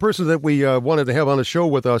 the other person that we wanted to have on the show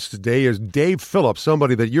with us today is Dave Phillips,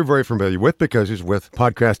 somebody that you're very familiar with because he's with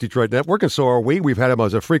Podcast Detroit Network, and so are we. We've had him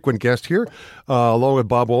as a frequent guest here, along with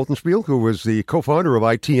Bob Waltenspiel, who is the co-founder of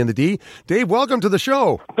IT and the D. Dave, welcome to the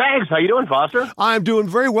show. Thanks. How you doing, Foster? I'm doing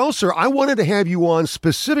very well, sir. I wanted to have you on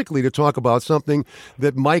specifically to talk about something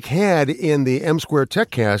that Mike had in the M Square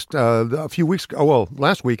TechCast a few weeks ago,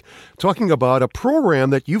 last week, talking about a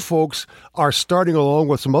program that you folks are starting along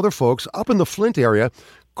with some other folks up in the Flint area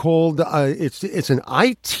called, it's an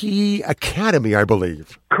IT Academy, I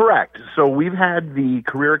believe. Correct. So we've had the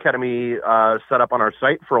Career Academy set up on our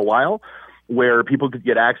site for a while where people could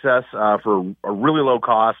get access for a really low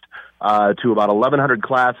cost to about 1,100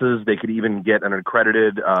 classes. They could even get an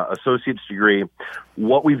accredited associate's degree.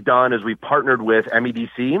 What we've done is we've partnered with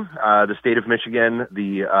MEDC, the state of Michigan,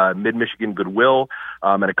 the Mid-Michigan Goodwill,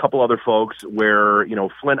 and a couple other folks where,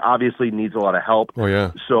 Flint obviously needs a lot of help. Oh,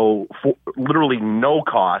 yeah. So for literally no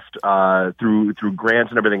cost through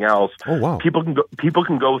grants and everything else, people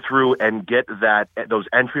can go through and get those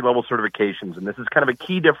entry-level certifications. And this is kind of a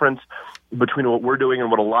key difference between what we're doing and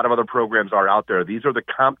what a lot of other programs are out there. These are the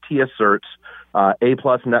CompTIA certs, A+,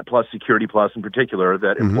 Net+, Security Plus in particular,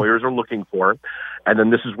 that employers are looking for. And then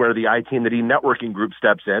this is where the IT and the D networking group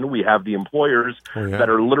steps in. We have the employers that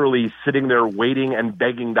are literally sitting there waiting and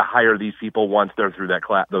begging to hire these people once they're through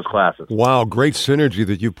those classes. Wow, great synergy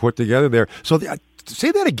that you put together there. So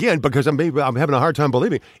say that again, because I'm having a hard time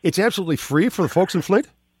believing. It's absolutely free for the folks in Flint?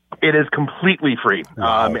 It is completely free,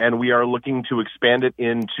 Wow. and we are looking to expand it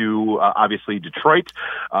into, obviously, Detroit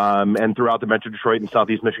and throughout the Metro Detroit and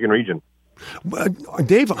Southeast Michigan region.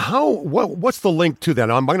 Dave, what's the link to that?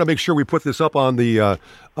 I'm going to make sure we put this up on the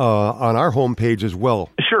on our homepage as well.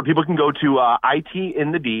 Sure. People can go to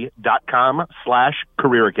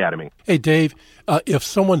itinthed.com/career academy. Hey, Dave, if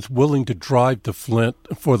someone's willing to drive to Flint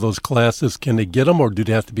for those classes, can they get them, or do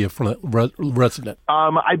they have to be a Flint resident?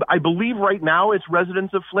 I believe right now it's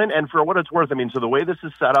residents of Flint, and for what it's worth, so the way this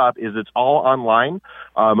is set up is it's all online.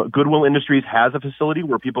 Goodwill Industries has a facility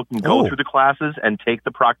where people can go through the classes and take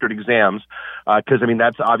the proctored exams, because,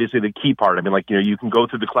 that's obviously the key part. You can go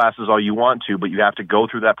through the classes all you want to, but you have to go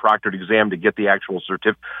through that proctored exam to get the actual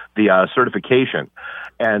certification.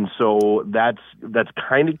 And so that's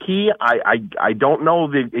kind of key. I don't know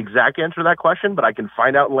the exact answer to that question, but I can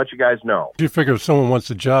find out and let you guys know. Do you figure if someone wants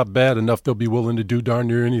a job bad enough, they'll be willing to do darn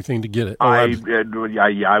near anything to get it? I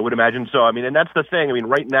would imagine so. And that's the thing.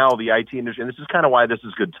 Right now the IT industry, and this is kind of why this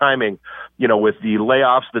is good timing, with the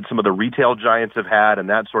layoffs that some of the retail giants have had and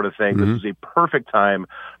that sort of thing, this is a perfect time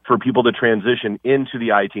for people to transition into the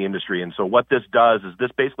IT industry. And so what this does is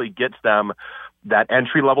this basically gets them that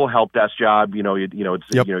entry-level help desk job. You're not going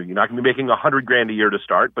to be making $100,000 a year to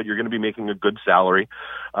start, but you're going to be making a good salary.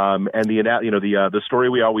 And the story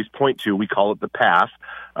we always point to, we call it the path,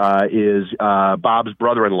 is Bob's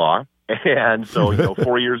brother-in-law. And so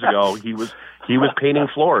 4 years ago, he was painting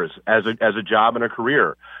floors as a job and a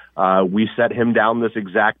career. We set him down this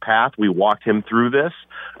exact path. We walked him through this.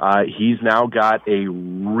 He's now got a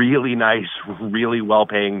really nice, really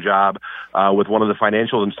well-paying job with one of the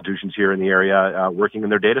financial institutions here in the area, working in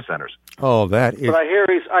their data centers. Oh, that is. But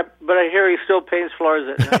I hear he still paints floors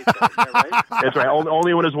at night. Is that right? That's right.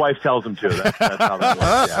 Only when his wife tells him to. That's how that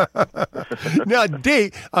works. Yeah. Now,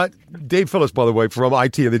 Dave Phillips, by the way, from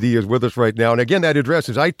IT and the D is with us right now. And again, that address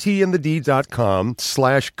is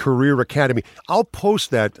itandthed.com/career academy. I'll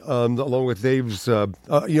post that along with Dave's,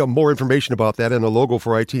 more information about that and a logo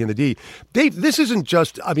for IT and the D. Dave, this isn't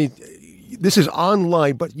just, this is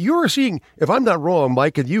online, but you're seeing, if I'm not wrong,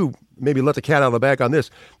 Mike, and you maybe let the cat out of the bag on this.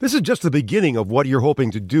 This is just the beginning of what you're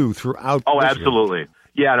hoping to do throughout. Oh, Michigan. Absolutely.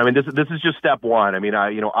 Yeah. And this is just step one.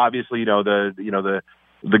 Obviously, the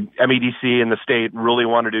MEDC and the state really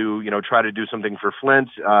wanted to, try to do something for Flint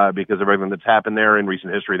because of everything that's happened there in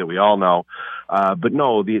recent history that we all know. But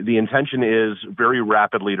no, the intention is very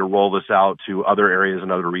rapidly to roll this out to other areas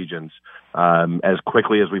and other regions as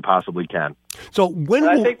quickly as we possibly can. So when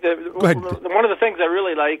I think that one of the things I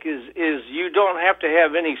really like is you don't have to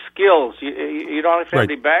have any skills. You don't have to have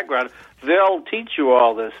any background. They'll teach you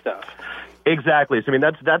all this stuff. Exactly. So, I mean,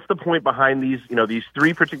 that's the point behind these, these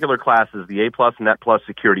three particular classes, the A+, Net Plus,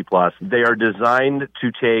 Security Plus. They are designed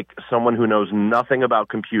to take someone who knows nothing about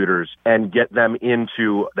computers and get them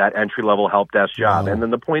into that entry-level help desk job. Wow. And then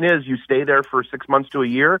the point is, you stay there for 6 months to a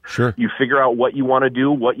year. Sure. You figure out what you want to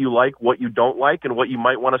do, what you like, what you don't like, and what you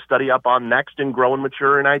might want to study up on next and grow and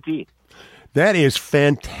mature in IT. That is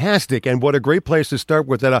fantastic, and what a great place to start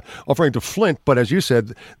with that offering to Flint. But as you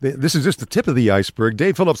said, this is just the tip of the iceberg.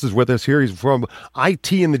 Dave Phillips is with us here. He's from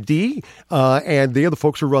IT and the D, and the other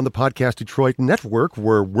folks who run the Podcast Detroit Network.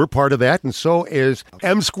 We're part of that, and so is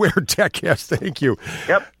M Squared Tech. Yes, thank you.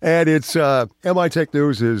 Yep. And it's MI Tech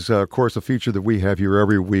News is, of course, a feature that we have here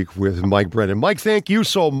every week with Mike Brennan. Mike, thank you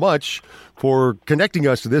so much for connecting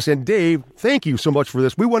us to this. And Dave, thank you so much for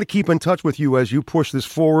this. We want to keep in touch with you as you push this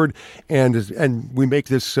forward and we make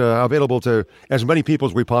this available to as many people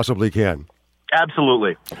as we possibly can.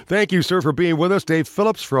 Absolutely. Thank you, sir, for being with us. Dave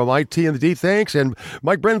Phillips from IT and the D, thanks. And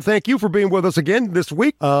Mike Brennan, thank you for being with us again this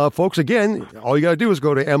week. Folks, again, all you got to do is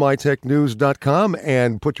go to mitechnews.com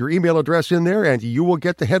and put your email address in there, and you will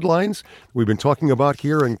get the headlines we've been talking about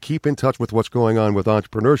here, and keep in touch with what's going on with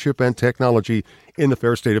entrepreneurship and technology in the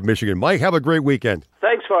fair state of Michigan. Mike, have a great weekend.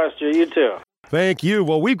 Thanks, Foster. You too. Thank you.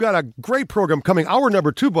 Well, we've got a great program coming. Hour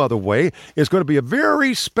number 2, by the way, is going to be a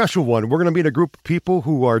very special one. We're going to meet a group of people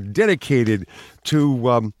who are dedicated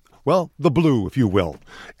to, the blue, if you will.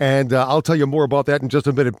 And I'll tell you more about that in just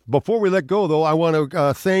a minute. Before we let go, though, I want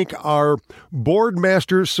to thank our Board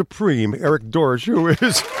Master Supreme, Eric Dorsch, who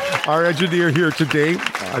is our engineer here today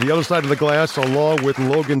on the other side of the glass, along with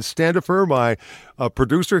Logan Standifer, my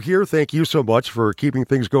producer here. Thank you so much for keeping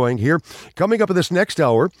things going here. Coming up in this next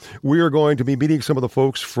hour, we are going to be meeting some of the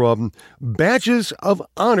folks from Badges of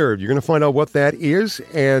Honor. You're going to find out what that is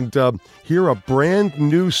and hear a brand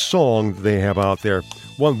new song they have out there.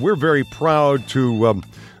 One we're very proud to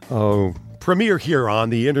premiere here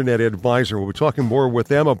on the Internet Advisor. We'll be talking more with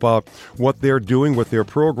them about what they're doing with their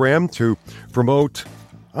program to promote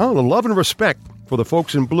love and respect for the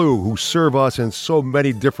folks in blue who serve us in so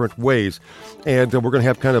many different ways. And we're going to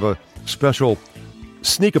have kind of a special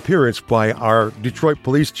sneak appearance by our Detroit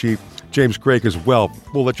Police Chief, James Craig, as well.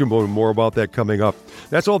 We'll let you know more about that coming up.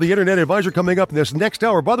 That's all the Internet Advisor coming up in this next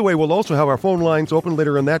hour. By the way, we'll also have our phone lines open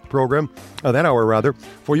later in that program, that hour rather,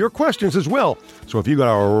 for your questions as well. So if you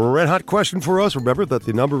got a red-hot question for us, remember that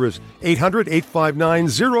the number is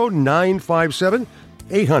 800-859-0957.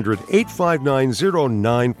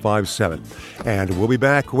 800-859-0957. And we'll be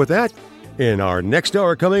back with that in our next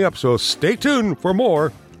hour coming up. So stay tuned for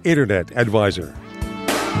more Internet Advisor.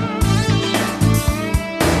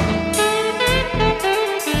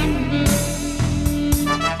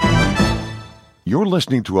 You're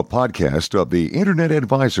listening to a podcast of the Internet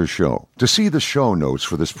Advisor Show. To see the show notes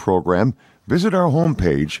for this program, visit our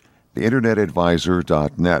homepage,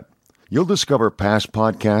 theinternetadvisor.net. You'll discover past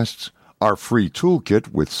podcasts, our free toolkit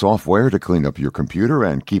with software to clean up your computer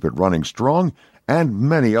and keep it running strong, and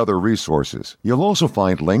many other resources. You'll also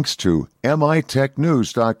find links to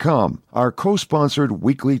mitechnews.com, our co-sponsored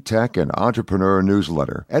weekly tech and entrepreneur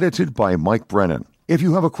newsletter, edited by Mike Brennan. If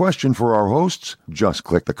you have a question for our hosts, just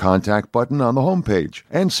click the contact button on the homepage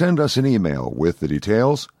and send us an email with the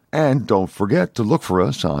details. And don't forget to look for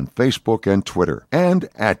us on Facebook and Twitter and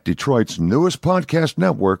at Detroit's newest podcast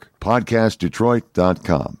network,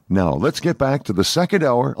 podcastdetroit.com. Now, let's get back to the second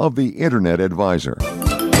hour of the Internet Advisor.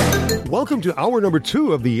 Welcome to hour number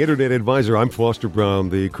 2 of the Internet Advisor. I'm Foster Brown,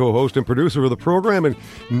 the co-host and producer of the program, and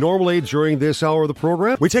normally during this hour of the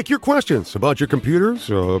program, we take your questions about your computers,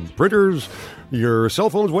 printers, your cell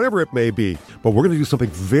phones, whatever it may be. But we're going to do something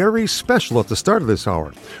very special at the start of this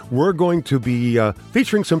hour. We're going to be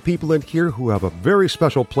featuring some people in here who have a very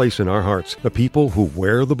special place in our hearts, the people who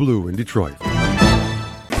wear the blue in Detroit.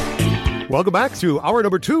 Welcome back to hour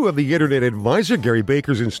number 2 of the Internet Advisor. Gary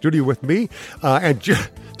Baker's in studio with me. And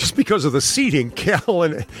just because of the seating, Cal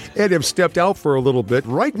and Ed have stepped out for a little bit.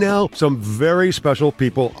 Right now, some very special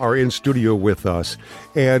people are in studio with us.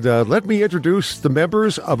 And let me introduce the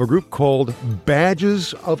members of a group called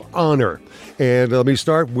Badges of Honor. And let me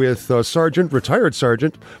start with retired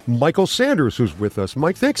Sergeant Michael Sanders, who's with us.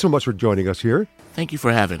 Mike, thanks so much for joining us here. Thank you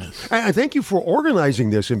for having us. I thank you for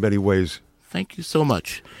organizing this in many ways. Thank you so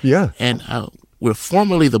much. Yeah. And we're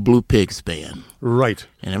formerly the Blue Pigs Band. Right.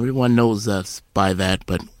 And everyone knows us by that,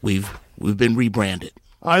 but we've been rebranded.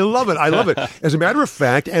 I love it. I love it. As a matter of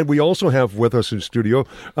fact, and we also have with us in studio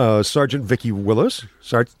Sergeant Vicki Willis.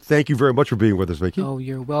 Sergeant, thank you very much for being with us, Vicki. Oh,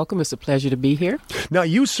 you're welcome. It's a pleasure to be here. Now,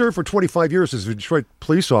 you served for 25 years as a Detroit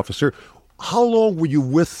police officer. how long were you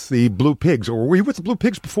with the Blue Pigs, or were you with the Blue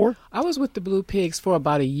Pigs before? I was with the Blue Pigs for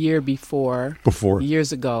about a year before.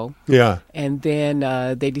 Years ago. Yeah. And then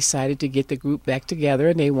they decided to get the group back together,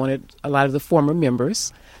 and they wanted a lot of the former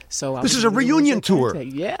members. So this is a reunion tour.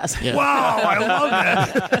 Yes. Yeah. Wow, I love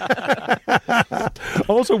that.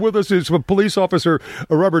 Also with us is Police Officer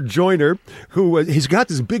Robert Joyner, who he's got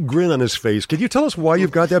this big grin on his face. Can you tell us why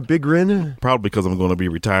you've got that big grin? Probably because I'm going to be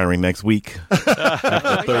retiring next week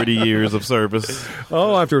after 30 years of service.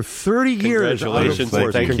 Oh, after 30 years. Congratulations.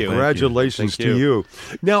 Thank you. Congratulations to you.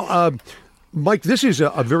 Now, Mike, this is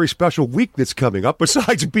a very special week that's coming up.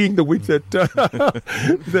 Besides being the week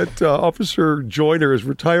that Officer Joyner is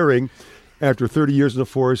retiring after 30 years in the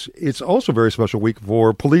force, it's also a very special week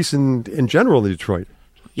for police in general in Detroit.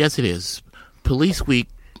 Yes, it is. Police Week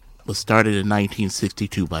was started in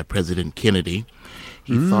 1962 by President Kennedy.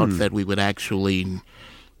 He thought that we would actually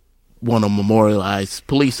want to memorialize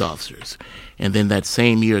police officers. And then that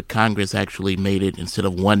same year, Congress actually made it, instead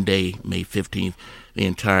of one day, May 15th, the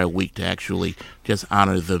entire week to actually just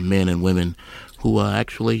honor the men and women who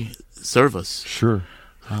actually serve us. Sure.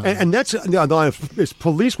 And that's it's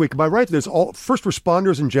Police Week. Am I right? There's all first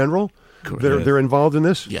responders in general. They're involved in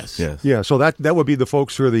this? Yes. Yeah, so that would be the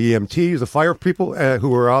folks who are the EMTs, the fire people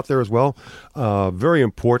who are out there as well. Very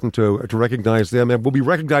important to recognize them. And we'll be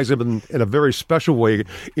recognizing them in a very special way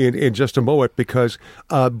in just a moment because,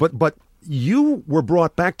 but you were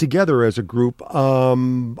brought back together as a group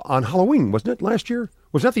on Halloween, wasn't it, last year?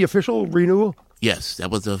 Was that the official renewal? Yes,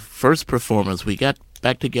 that was the first performance. We got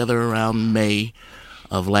back together around May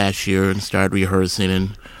of last year and started rehearsing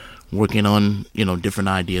and working on, different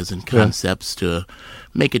ideas and concepts to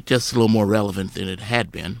make it just a little more relevant than it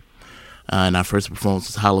had been. And our first performance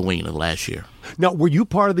was Halloween of last year. Now, were you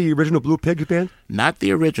part of the original Blue Pigs band? Not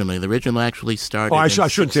the original. The original actually started. Oh, I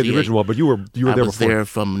shouldn't say the original, but you were there before. I was there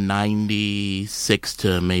from 96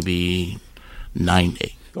 to maybe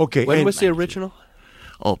 90. Okay. When was the original?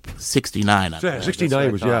 69.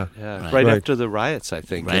 69 was, yeah. Right after the riots, I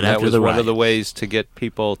think. Right and after that was the one of the riots. ways to get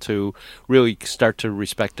people to really start to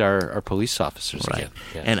respect our police officers Right. again.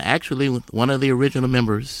 Yeah. And actually, with one of the original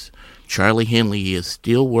members, Charlie Henley, he is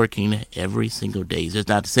still working every single day. He's just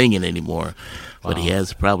not singing anymore, but he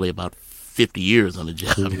has probably about 50 years on the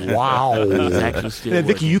job. Wow. He's actually still And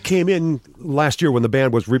Vicki, working. you came in last year when the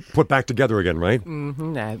band was put back together again, right?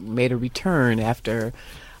 Mm-hmm. I made a return after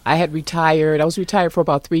I had retired. I was retired for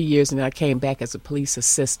about 3 years, and then I came back as a police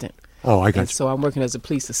assistant. Oh, I got And you. so I'm working as a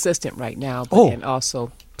police assistant right now, Oh. and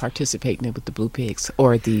also participating with the Blue Pigs,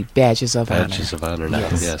 or the Badges of Honor. Badges of Honor now,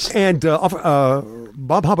 yes. And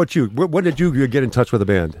Bob, how about you? When did you get in touch with the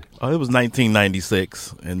band? It was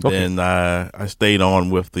 1996, and then I stayed on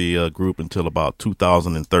with the group until about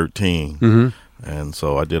 2013. Mm-hmm. And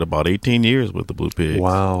so I did about 18 years with the Blue Pigs.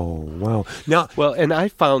 Wow. Now, Well, and I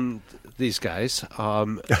found these guys.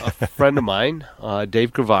 A friend of mine,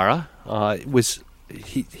 Dave Guevara,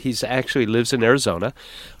 he's actually lives in Arizona,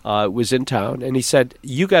 was in town, and he said,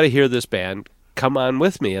 "You got to hear this band. Come on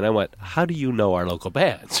with me." And I went, "How do you know our local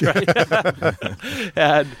bands?" Right?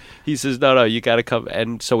 And he says, "No, you got to come."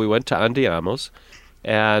 And so we went to Andiamo's,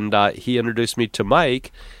 and he introduced me to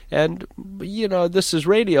Mike. And this is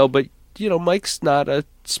radio, but Mike's not a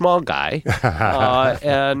small guy,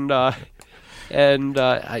 And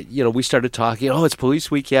we started talking. Oh, it's Police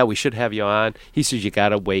Week. Yeah, we should have you on. He says, you got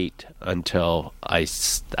to wait until I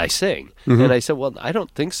sing. Mm-hmm. And I said, well, I don't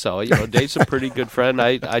think so. Dave's a pretty good friend.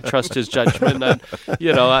 I trust his judgment. And,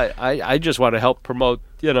 I just want to help promote,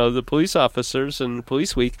 the police officers and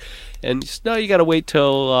Police Week. And he said, no, you got to wait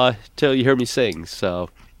till you hear me sing. So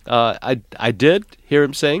I did hear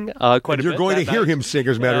him sing quite a bit. you're going to hear him sing,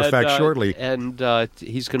 as a matter of fact, shortly. And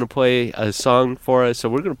he's going to play a song for us, so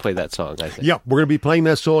we're going to play that song, I think. Yeah, we're going to be playing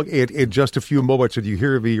that song in just a few moments, and you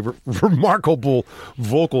hear the remarkable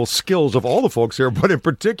vocal skills of all the folks here. But in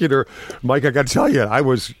particular, Mike, I got to tell you, I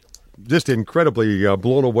was just incredibly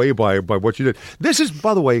blown away by what you did. This is,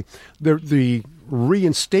 by the way, the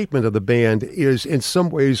reinstatement of the band is in some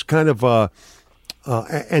ways kind of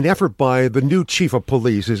an effort by the new chief of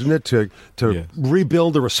police, isn't it, to Yes.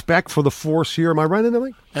 rebuild the respect for the force here? Am I right in that,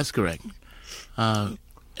 Mike? That's correct. And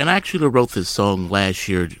I actually wrote this song last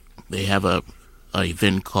year. They have a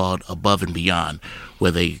event called Above and Beyond,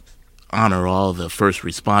 where they honor all the first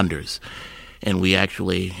responders. And we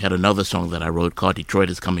actually had another song that I wrote called Detroit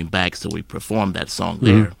is Coming Back, so we performed that song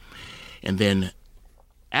there. And then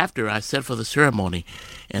after, I sat for the ceremony,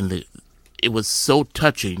 and it was so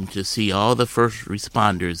touching to see all the first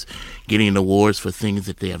responders getting awards for things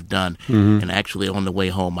that they have done. And actually, on the way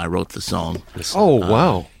home, I wrote the song. Oh,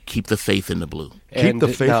 wow. Keep the Faith in the Blue. Keep the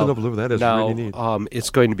Faith in the Blue. That is really neat. It's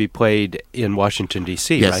going to be played in Washington,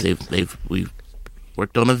 D.C., yes, right? we've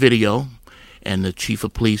worked on a video, and the chief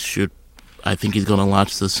of police I think he's going to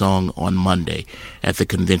launch the song on Monday at the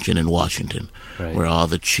convention in Washington, where all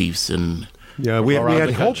the chiefs and... Yeah, we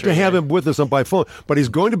had hoped to have him with us by phone, but he's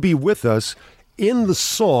going to be with us in the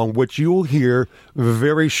song, which you'll hear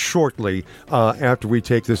very shortly after we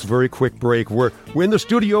take this very quick break. We're in the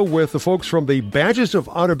studio with the folks from the Badges of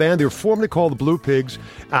Honor Band. They're formerly called the Blue Pigs.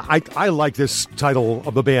 I like this title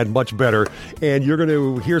of the band much better, and you're going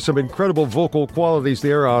to hear some incredible vocal qualities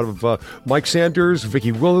there out of Mike Sanders,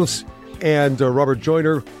 Vicki Willis, and Robert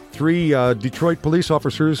Joyner, 3 Detroit police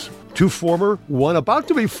officers, 2 former, 1 about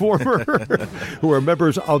to be former, who are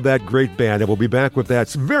members of that great band. And we'll be back with that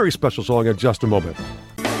very special song in just a moment.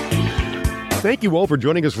 Thank you all for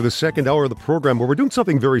joining us for the second hour of the program, where we're doing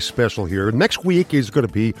something very special here. Next week is going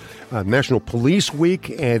to be National Police Week,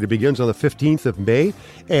 and it begins on the 15th of May.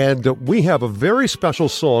 And we have a very special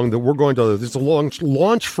song that we're going to, it's a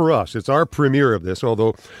launch for us. It's our premiere of this,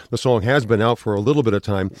 although the song has been out for a little bit of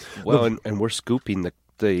time. Well, and we're scooping the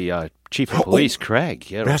chief of police, Craig.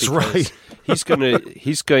 That's right. he's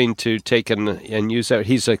going to take and use that.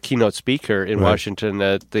 He's a keynote speaker in Washington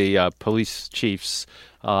at the police chiefs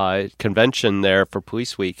convention there for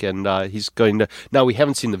Police Week, and he's going to. Now, we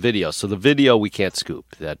haven't seen the video, so the video we can't scoop.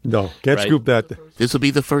 Scoop that. This will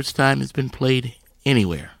be the first time it's been played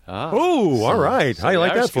anywhere. All right. I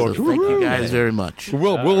like that, folks. So thank you guys very much.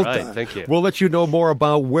 Thank you. We'll let you know more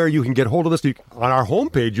about where you can get hold of this. On our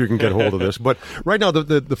homepage, you can get hold of this. But right now,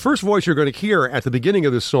 the first voice you're going to hear at the beginning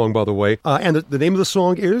of this song, by the way, and the name of the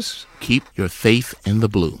song is? Keep Your Faith in the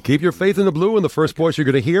Blue. Keep Your Faith in the Blue. And the first voice you're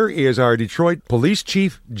going to hear is our Detroit Police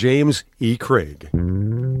Chief, James E. Craig.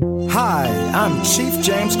 Hi, I'm Chief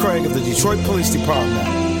James Craig of the Detroit Police Department.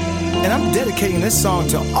 And I'm dedicating this song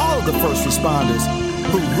to all of the first responders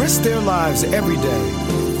who risk their lives every day,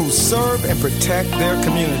 who serve and protect their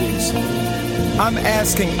communities. I'm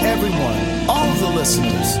asking everyone, all of the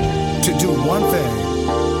listeners, to do one thing,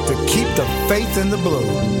 to keep the faith in the blue.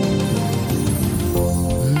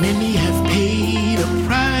 Many have paid a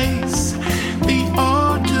price, the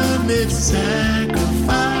ultimate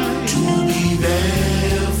sacrifice, to be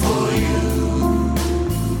there for you.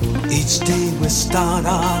 Each day we start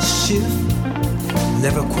our shift,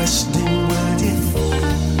 never questioning what if.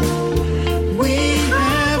 We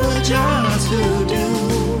have a job to do.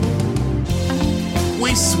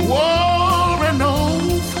 We swore an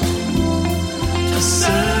oath to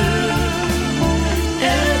serve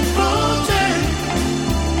and protect.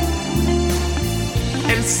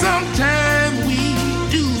 And sometimes we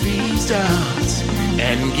do these jobs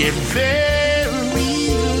and get very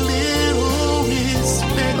little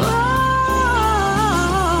respect.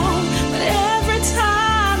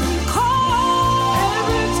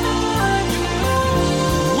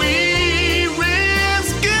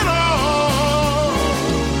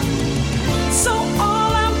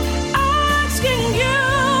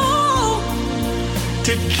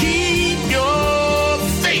 To keep your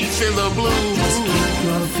faith in the blue. Just keep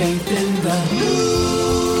your faith in the blue.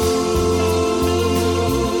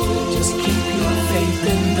 Just keep your faith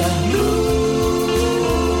in the blue.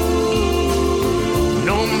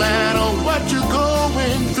 No matter what you're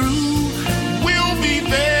going through, we'll be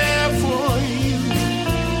there for you.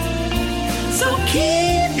 So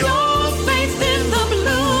keep your faith in the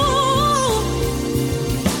blue.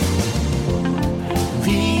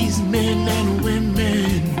 These men and women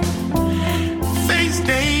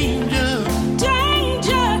danger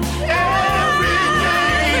every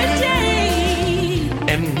day.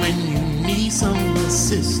 And when you need some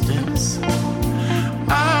assistance,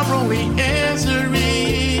 our only answer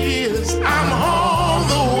is I'm on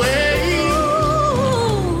the way.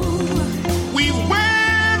 We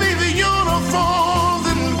wear these uniforms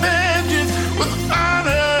and badges with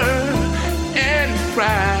honor and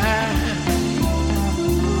pride.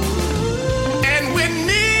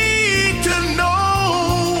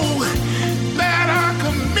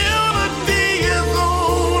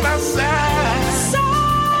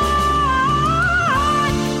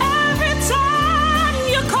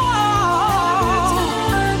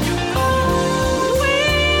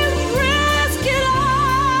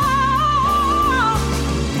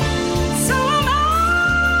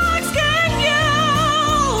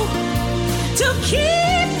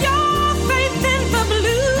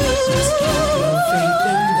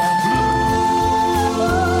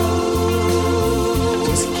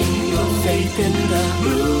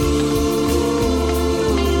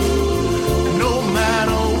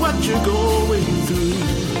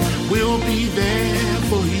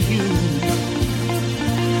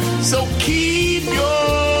 So keep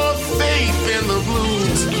your faith in the blues.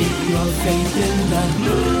 Just keep your faith in the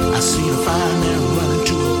blues. I see a fireman running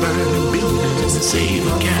to a burning building to save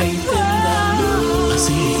a cat. I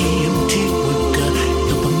see an EMT worker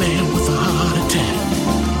help a man with a heart attack.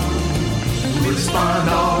 We respond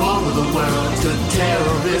all over the world to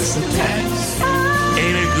terrorist attacks.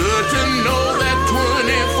 Ain't it good to know that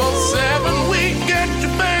 24/7 we got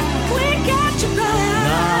your back? We got your back.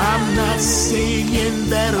 Now I'm not saying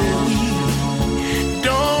that we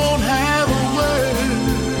don't have work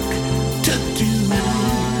to do.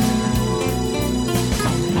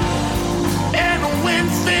 And when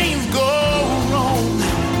things go wrong,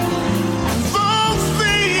 those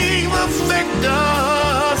things affect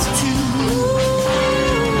us too.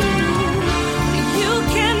 You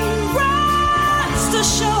can rest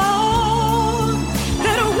assured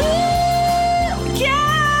that we'll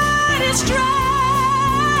get it straight.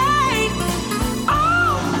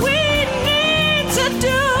 All we need to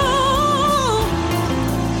do,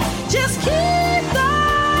 just keep the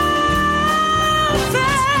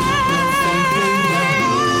faith.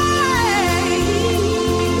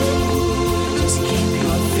 Just keep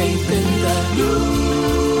your faith in the blue.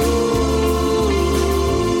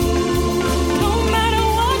 No matter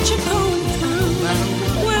what you're going through,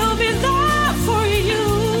 we'll be there for you.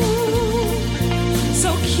 So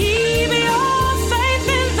keep your faith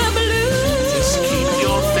in the blue. Just keep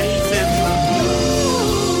your faith in the blue.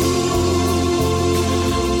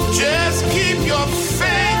 Just keep your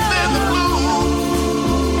faith in the blue.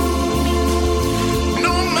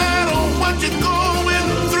 No matter what you're going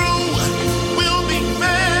through, we'll be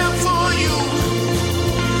there for you.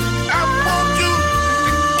 I want you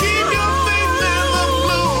to keep your faith in the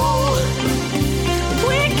blue.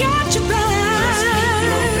 We got your back. Just keep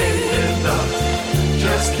your faith in the.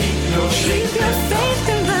 Keep your faith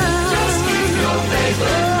in the. Just keep your faith in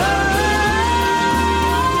the.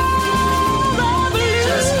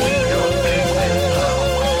 Just keep your faith in the.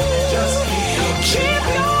 Just keep your Keep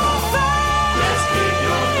your faith. Just keep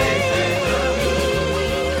your faith in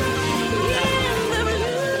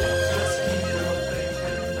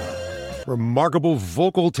the. Remarkable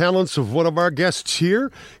vocal talents of one of our guests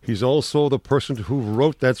here. He's also the person who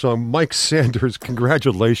wrote that song, Mike Sanders.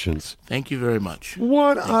 Congratulations. Thank you very much.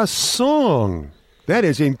 What a song. That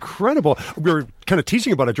is incredible. We were kind of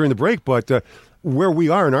teasing about it during the break, but where we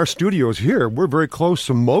are in our studios here, we're very close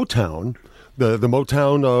to Motown, the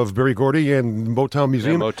Motown of Berry Gordy and Motown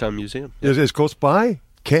Museum. Yeah, Motown Museum. Is close by.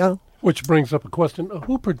 Cal? Which brings up a question.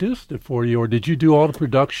 Who produced it for you, or did you do all the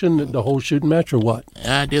production, the whole shooting match, or what?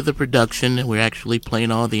 I did the production. We're actually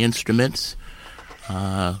playing all the instruments.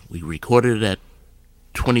 We recorded it at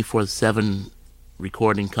 24/7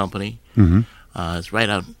 Recording Company. Mm-hmm. It's right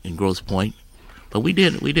out in Grosse Pointe. But we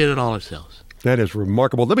did it all ourselves. That is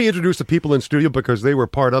remarkable. Let me introduce the people in studio because they were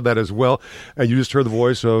part of that as well. And you just heard the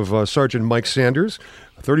voice of Sergeant Mike Sanders,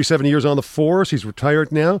 37 years on the force. He's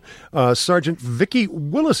retired now. Sergeant Vicki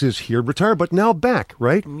Willis is here, retired but now back,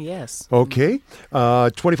 right? Yes. Okay.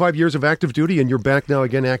 25 years of active duty, and you're back now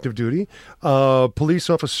again, active duty.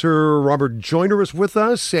 Police Officer Robert Joyner is with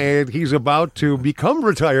us, and he's about to become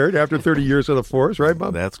retired after 30 years on the force, right,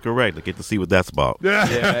 Bob? That's correct. I get to see what that's about.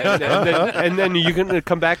 Yeah, and then you can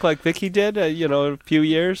come back like Vicky did, a few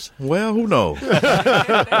years? Well, who knows?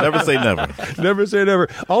 Never say never. Never say never.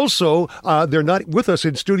 Also, they're not with us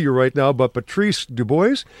in studio right now, but Patrice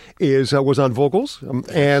Dubois was on vocals,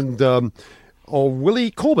 and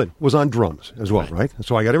Willie Colvin was on drums as well, right?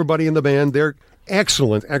 So I got everybody in the band there.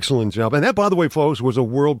 Excellent, excellent job. And that, by the way, folks, was a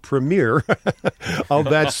world premiere of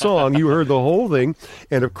that song. You heard the whole thing.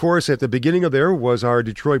 And, of course, at the beginning of there was our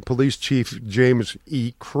Detroit Police Chief, James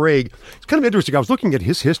E. Craig. It's kind of interesting. I was looking at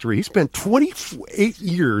his history. He spent 28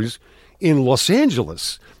 years in Los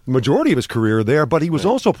Angeles, the majority of his career there, but he was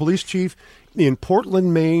also police chief in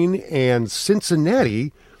Portland, Maine, and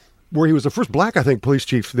Cincinnati, where he was the first black, I think, police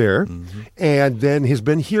chief there. Mm-hmm. And then he's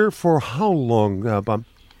been here for how long, Bob?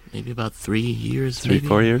 Maybe about 3 years.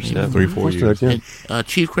 4 years? Yeah, 3-4 years. Yeah. And,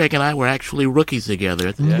 Chief Craig and I were actually rookies together.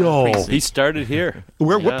 At the precinct. He started here.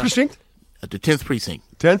 What precinct? At the 10th precinct.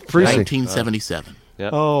 10th precinct. 1977. Yeah.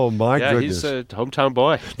 Oh, my goodness. He's a hometown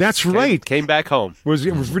boy. That's right. Came back home. It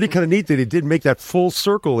was really kind of neat that he did make that full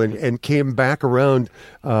circle and came back around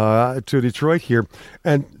to Detroit here.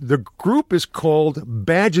 And the group is called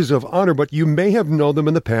Badges of Honor, but you may have known them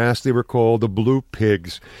in the past. They were called the Blue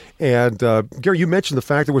Pigs. And, Gary, you mentioned the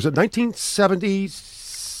fact that was it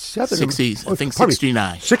 1976 I think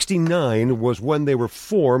 69. 69 was when they were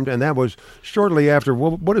formed, and that was shortly after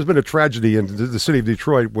what has been a tragedy in the city of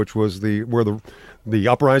Detroit, which was the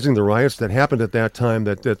uprising, the riots that happened at that time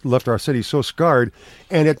that left our city so scarred.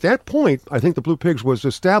 And at that point, I think the Blue Pigs was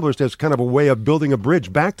established as kind of a way of building a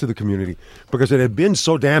bridge back to the community because it had been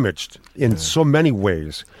so damaged in so many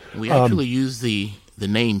ways. We actually used the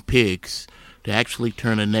name Pigs to actually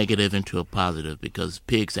turn a negative into a positive, because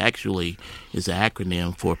PIGS actually is an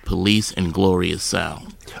acronym for Police and Glorious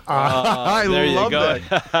Sound. I love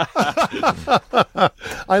that.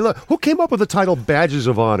 I love. Who came up with the title Badges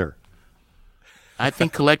of Honor? I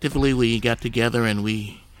think collectively we got together and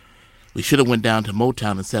we should have went down to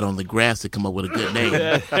Motown and sat on the grass to come up with a good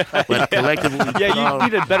name. But collectively, you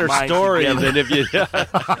needed a better story than if you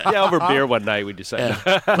over beer one night we decided.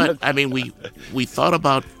 But I mean, we thought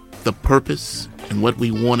about the purpose and what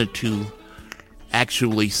we wanted to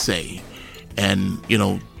actually say, and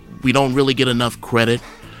we don't really get enough credit.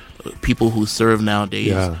 People who serve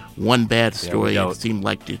nowadays, one bad story, it seemed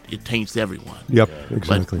like it taints everyone. Yep,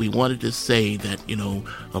 exactly. But we wanted to say that,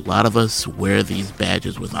 a lot of us wear these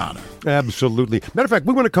badges with honor. Absolutely. Matter of fact,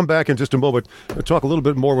 we want to come back in just a moment and talk a little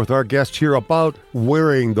bit more with our guest here about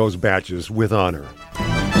wearing those badges with honor.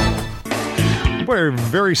 What a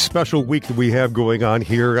very special week that we have going on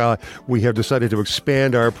here. We have decided to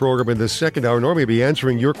expand our program in the second hour. Normally, we'll be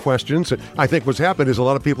answering your questions. I think what's happened is a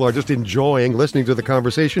lot of people are just enjoying listening to the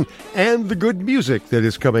conversation and the good music that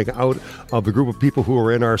is coming out of the group of people who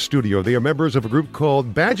are in our studio. They are members of a group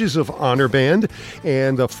called Badges of Honor Band,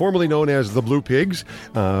 and formerly known as the Blue Pigs.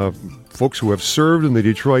 Folks who have served in the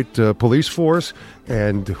Detroit police force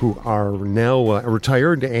and who are now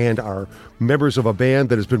retired and are members of a band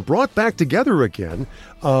that has been brought back together again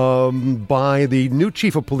by the new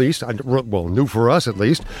chief of police, well, new for us at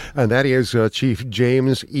least, and that is Chief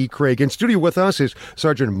James E. Craig. In studio with us is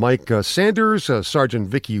Sergeant Mike Sanders, Sergeant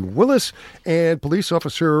Vicki Willis, and Police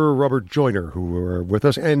Officer Robert Joyner, who are with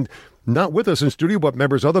us, and not with us in studio, but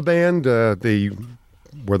members of the band,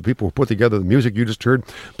 were the people who put together the music you just heard,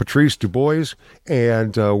 Patrice Dubois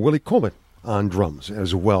and Willie Coleman on drums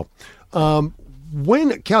as well.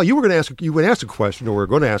 When Cal, you would ask a question, or we're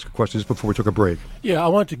going to ask a question just before we took a break. Yeah, I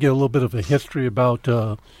want to give a little bit of a history about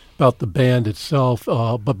the band itself.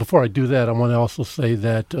 But before I do that, I want to also say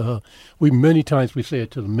that many times we say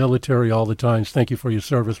it to the military all the time. Thank you for your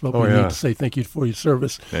service, but we need to say thank you for your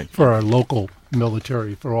service for our local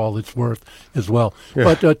military for all it's worth as well.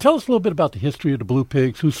 Yeah. But tell us a little bit about the history of the Blue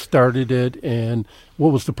Pigs, who started it, and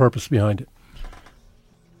what was the purpose behind it.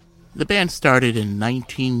 The band started in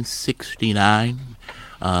 1969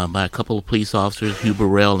 by a couple of police officers, Hugh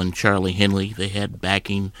Burrell and Charlie Henley. They had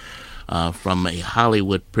backing from a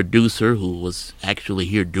Hollywood producer who was actually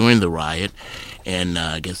here during the riot, and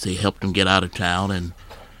I guess they helped him get out of town, and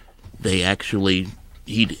he actually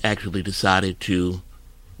decided to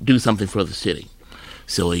do something for the city.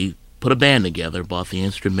 So he put a band together, bought the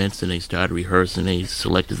instruments, and they started rehearsing. They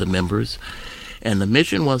selected the members, and the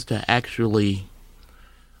mission was to actually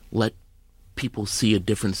let people see a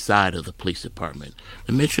different side of the police department.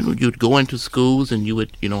 The mission, you'd go into schools and you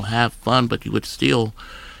would, have fun, but you would still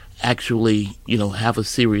actually, have a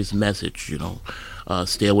serious message,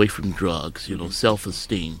 stay away from drugs,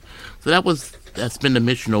 self-esteem. So that's been the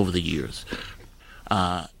mission over the years.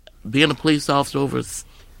 Being a police officer over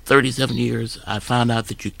 37 years, I found out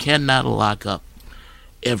that you cannot lock up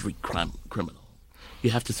every criminal. You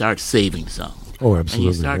have to start saving some. Oh, absolutely. And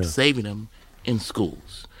you start saving them in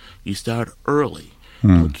schools. You start early.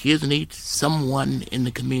 Kids need someone in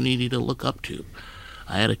the community to look up to.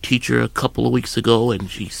 I had a teacher a couple of weeks ago,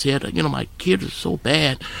 and she said, my kids are so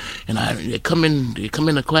bad, and they come in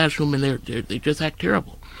the classroom and they just act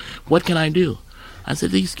terrible. What can I do? I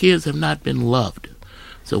said, these kids have not been loved.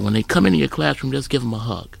 So when they come into your classroom, just give them a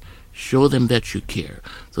hug. Show them that you care.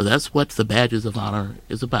 So that's what the Badges of Honor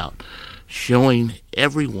is about, showing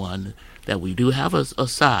everyone that we do have a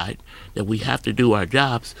side, that we have to do our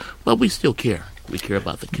jobs, but we still care. We care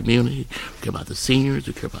about the community, we care about the seniors,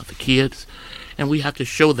 we care about the kids, and we have to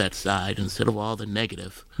show that side instead of all the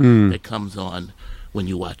negative that comes on when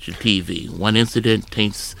you watch the TV. One incident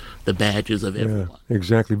taints the badges of everyone. Yeah,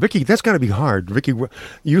 exactly. Vicki, that's got to be hard. Vicki,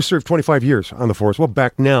 you served 25 years on the force. Well,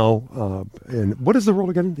 back now, and what is the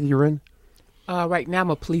role again that you're in? Right now, I'm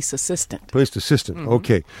a police assistant. Police assistant,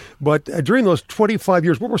 okay. But during those 25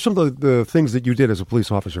 years, what were some of the things that you did as a police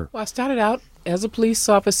officer? Well, I started out as a police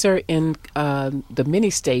officer in the mini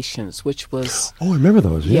stations, which was... Oh, I remember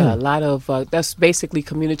those, yeah. A lot of... that's basically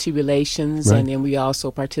community relations, right. And then we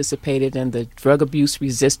also participated in the drug abuse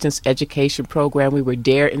resistance education program. We were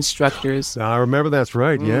DARE instructors. I remember that's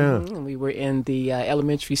right, yeah. And we were in the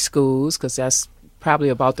elementary schools, because that's probably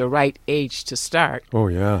about the right age to start. Oh,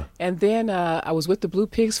 yeah. And then I was with the Blue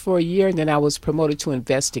Pigs for a year, and then I was promoted to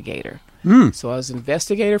investigator. So I was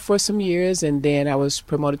investigator for some years, and then I was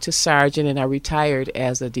promoted to sergeant, and I retired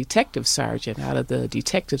as a detective sergeant out of the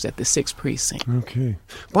detectives at the 6th Precinct. Okay.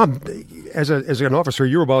 Bob, as an officer,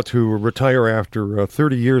 you're about to retire after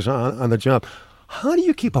 30 years on the job. How do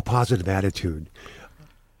you keep a positive attitude?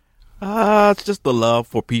 It's just the love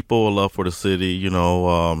for people, a love for the city. You know,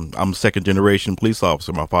 I'm a second-generation police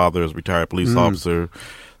officer. My father is a retired police officer.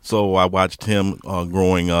 So I watched him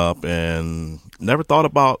growing up and never thought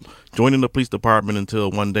about joining the police department until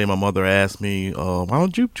one day my mother asked me, why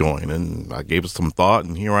don't you join? And I gave it some thought,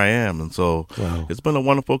 and here I am. And so It's been a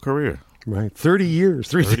wonderful career. Right. 30 years,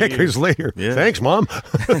 3 decades later. Yeah. Thanks, Mom.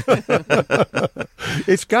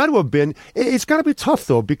 It's got to be tough,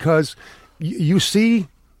 though, because you see,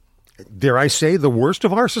 dare I say, the worst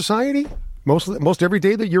of our society most every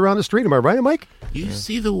day that you're on the street. Am I right, Mike? You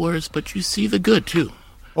see the worst, but you see the good, too.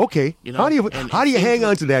 Okay. You know, how do you hang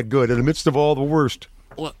on to that good in the midst of all the worst?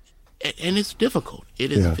 Well, and it's difficult.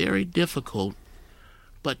 It is very difficult,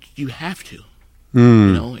 but you have to.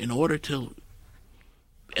 You know, in order to,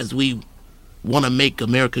 as we want to make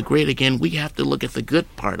America great again, we have to look at the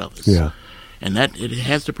good part of us. Yeah. And that it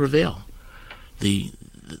has to prevail. The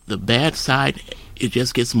bad side, it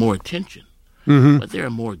just gets more attention. But there are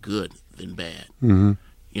more good than bad.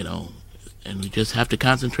 You know, and we just have to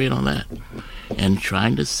concentrate on that and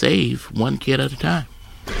trying to save one kid at a time.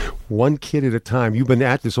 One kid at a time. You've been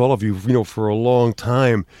at this, all of you, for a long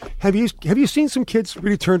time. Have you seen some kids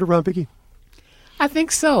really turned around, Vicki? I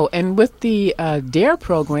think so. And with the DARE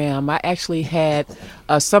program, I actually had,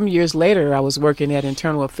 some years later, I was working at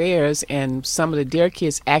Internal Affairs, and some of the DARE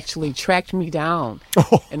kids actually tracked me down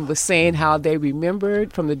and was saying how they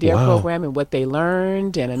remembered from the DARE program and what they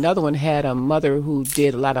learned. And another one had a mother who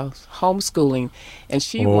did a lot of homeschooling, and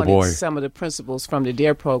she wanted some of the principles from the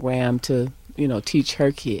DARE program to teach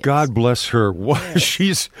her kids. God bless her.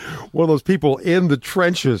 She's one of those people in the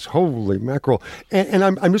trenches. Holy mackerel. And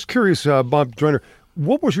I'm just curious, Bob Joyner,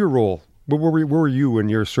 what was your role? Where were you in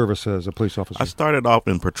your service as a police officer? I started off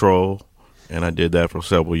in patrol, and I did that for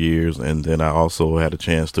several years. And then I also had a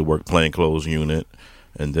chance to work plainclothes unit,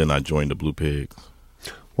 and then I joined the Blue Pigs.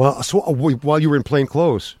 Well, so while you were in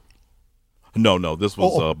plainclothes? No, this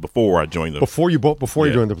was before I joined them. Before you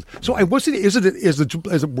joined them. So, and were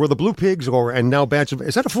the Blue Pigs and now Badge of,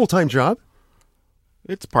 is that a full-time job?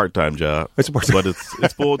 It's a part-time job. But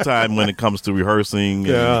it's full-time when it comes to rehearsing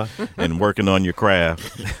and working on your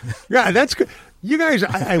craft. Yeah, that's good. You guys,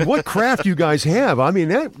 and what craft you guys have. I mean,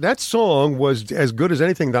 that song was as good as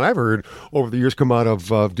anything that I've heard over the years come out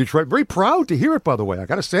of Detroit. Very proud to hear it, by the way, I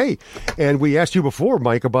got to say. And we asked you before,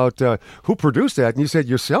 Mike, about who produced that, and you said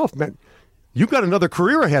yourself, man. You've got another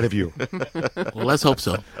career ahead of you. Well, let's hope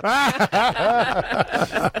so.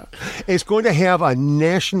 It's going to have a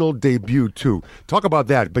national debut, too. Talk about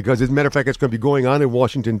that, because as a matter of fact, it's going to be going on in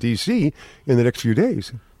Washington, D.C. in the next few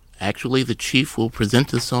days. Actually, the chief will present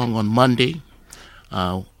the song on Monday,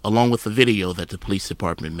 along with the video that the police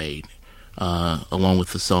department made, along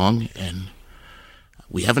with the song. And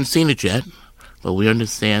we haven't seen it yet, but we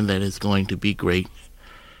understand that it's going to be great.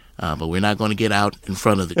 But we're not going to get out in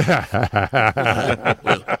front of the chief.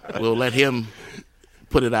 We'll let him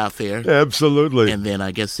put it out there. Absolutely. And then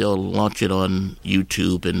I guess they'll launch it on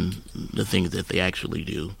YouTube and the things that they actually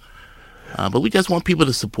do. But we just want people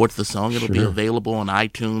to support the song. It'll be available on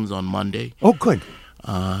iTunes on Monday. Oh, good.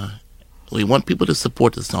 We want people to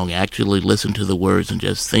support the song, actually listen to the words, and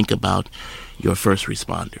just think about your first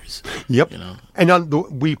responders. Yep.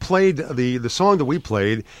 And we played the song that we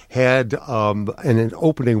played had an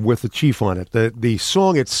opening with the chief on it. The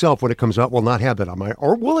song itself, when it comes out, will not have that on my,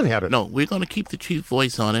 or will it have it? No, we're going to keep the chief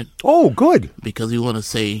voice on it. Oh, good. Because we want to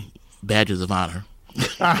say badges of honor.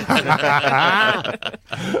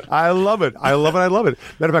 I love it. Matter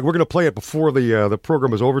of fact, we're going to play it before the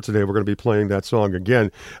program is over today. We're going to be playing that song again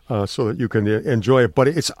so that you can enjoy it. But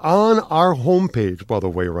it's on our homepage, by the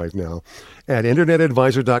way, right now. at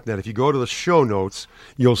internetadvisor.net. If you go to the show notes,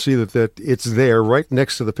 you'll see that it's there right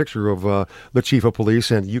next to the picture of the chief of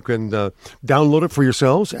police, and you can download it for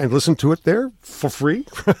yourselves and listen to it there for free.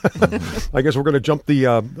 I guess we're going to jump the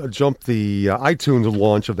iTunes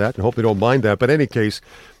launch of that and hope they don't mind that. But in any case,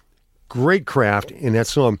 great craft in that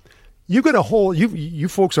song. You got a whole, you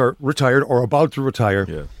folks are retired or about to retire.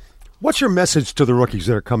 Yeah. What's your message to the rookies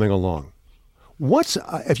that are coming along? What's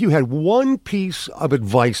if you had one piece of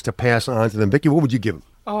advice to pass on to them, Vicki, what would you give them?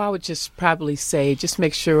 Oh, I would just probably say, just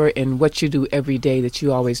make sure in what you do every day that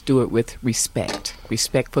you always do it with respect.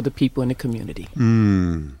 Respect for the people in the community.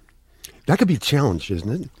 That could be a challenge,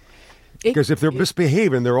 isn't it? Because if they're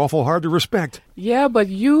misbehaving, they're awful hard to respect. Yeah, but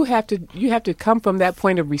you have to come from that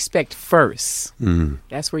point of respect first.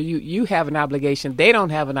 That's where you have an obligation. They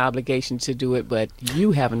don't have an obligation to do it, but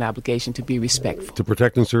you have an obligation to be respectful. To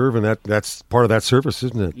protect and serve, and that's part of that service,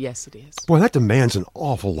 isn't it? Yes, it is. Boy, that demands an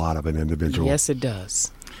awful lot of an individual. Yes, it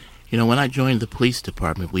does. You know, when I joined the police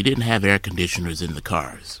department, we didn't have air conditioners in the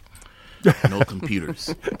cars, no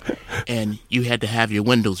computers, and you had to have your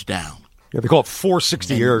windows down. Yeah, they call it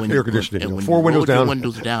 460 air conditioning. And when four you windows rolled down. your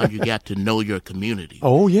windows down, you got to know your community.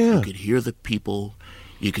 Oh, yeah. You could hear the people.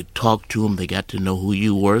 You could talk to them. They got to know who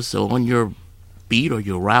you were. So on your beat or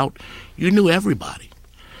your route, you knew everybody.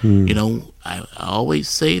 You know, I always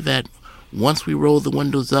say that once we rolled the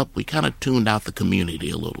windows up, we kind of tuned out the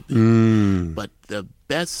community a little bit. But the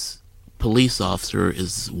best police officer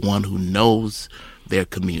is one who knows their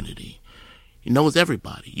community. He knows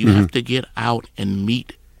everybody. You have to get out and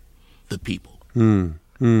meet the people.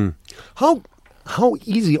 How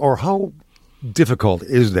easy or how difficult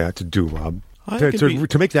is that to do, Rob?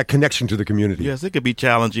 To make that connection to the community. Yes, it could be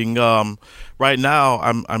challenging. Right now,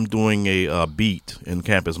 I'm doing a beat in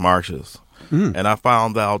campus marches. And I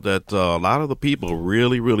found out that a lot of the people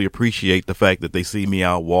really, really appreciate the fact that they see me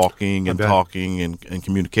out walking and talking and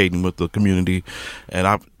communicating with the community. And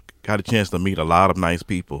I've got a chance to meet a lot of nice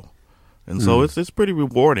people. And so it's pretty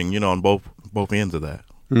rewarding, you know, on both ends of that.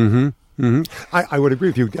 I would agree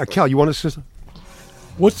with you. Cal, you want to say?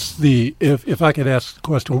 What's the, if I could ask the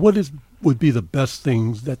question, would be the best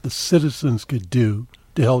things that the citizens could do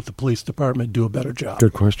to help the police department do a better job?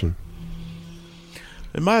 Good question.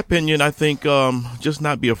 In my opinion, I think just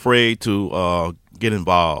not be afraid to get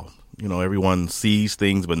involved. You know, everyone sees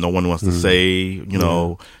things, but no one wants to say, you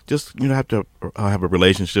know, just, you know, have to have a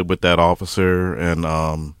relationship with that officer.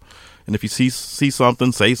 And if you see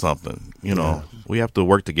something, say something. You know, we have to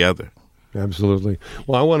work together. Absolutely.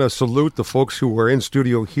 Well, I want to salute the folks who were in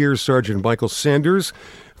studio here. Sergeant Michael Sanders,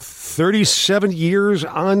 37 years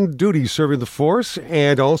on duty serving the force,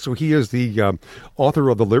 and also he is the author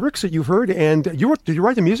of the lyrics that you've heard. And did you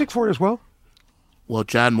write the music for it as well? Well,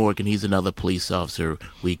 John Morgan, he's another police officer.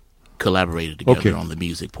 We collaborated together on the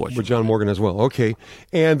music portion. With John Morgan as well. Okay.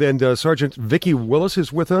 And then Sergeant Vicki Willis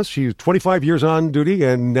is with us. She's 25 years on duty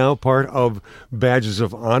and now part of Badges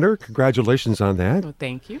of Honor. Congratulations on that. Well,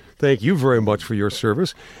 thank you. Thank you very much for your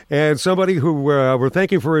service. And somebody who we're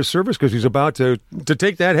thanking for his service because he's about to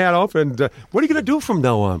take that hat off. And what are you going to do from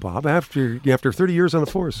now on, Bob, after 30 years on the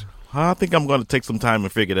force? I think I'm going to take some time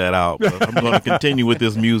and figure that out. But I'm going to continue with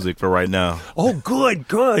this music for right now. Oh,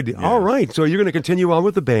 good. Yeah. All right. So you're going to continue on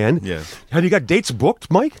with the band. Yes. Have you got dates booked,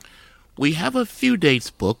 Mike? We have a few dates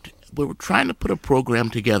booked. We're trying to put a program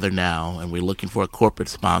together now, and we're looking for a corporate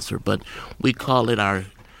sponsor, but we call it our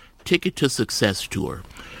Ticket to Success Tour.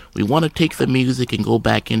 We want to take the music and go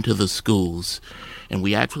back into the schools, and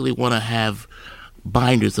we actually want to have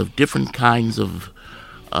binders of different kinds of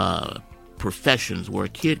professions where a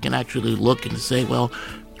kid can actually look and say, well,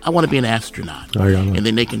 I want to be an astronaut. And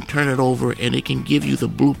then they can turn it over and it can give you the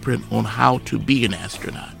blueprint on how to be an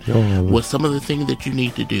astronaut. What some of the things that you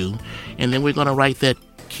need to do. And then we're going to write that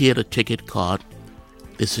kid a ticket called,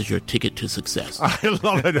 this is your ticket to success. I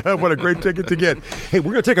love it. What a great ticket to get. Hey,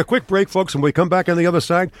 we're going to take a quick break, folks. When we come back on the other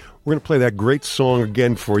side, we're going to play that great song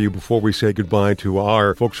again for you before we say goodbye to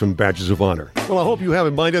our folks from Badges of Honor. Well, I hope you have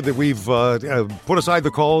in mind that we've put aside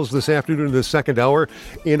the calls this afternoon in the second hour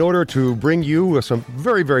in order to bring you some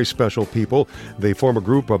very, very special people. They form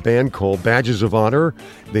a band called Badges of Honor.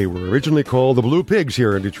 They were originally called the Blue Pigs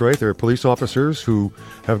here in Detroit. They're police officers who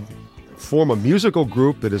have form a musical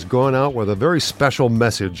group that has gone out with a very special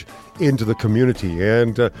message into the community.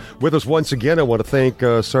 And with us once again, I want to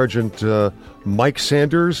thank Sergeant Mike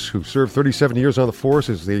Sanders, who served 37 years on the force,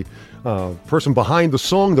 is the person behind the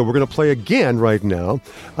song that we're going to play again right now.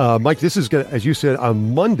 Mike, this is, as you said,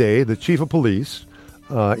 on Monday, the Chief of Police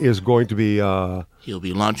is going to be... He'll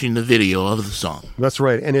be launching the video of the song. That's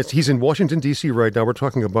right. And he's in Washington, D.C. right now. We're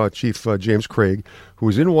talking about Chief James Craig, who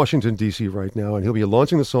is in Washington, D.C. right now, and he'll be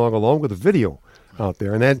launching the song along with a video out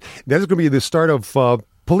there. And that is going to be the start of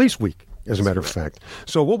Police Week, as a matter of fact.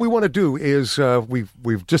 So what we want to do is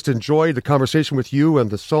we've just enjoyed the conversation with you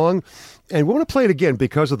and the song, and we want to play it again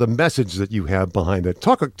because of the message that you have behind it.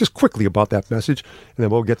 Talk just quickly about that message, and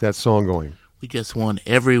then we'll get that song going. We just want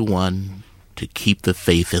everyone to keep the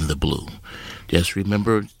faith in the blue. Just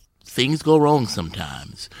remember, things go wrong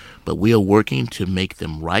sometimes, but we are working to make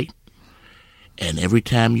them right. And every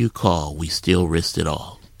time you call, we still risk it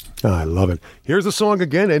all. I love it. Here's the song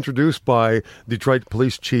again, introduced by Detroit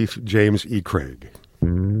Police Chief James E. Craig.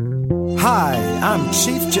 Hi, I'm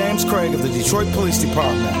Chief James Craig of the Detroit Police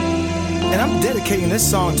Department, and I'm dedicating this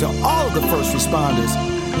song to all of the first responders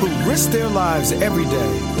who risk their lives every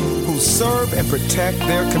day, who serve and protect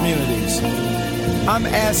their communities. I'm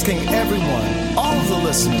asking everyone, all of the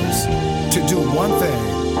listeners, to do one thing,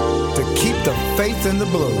 to keep the faith in the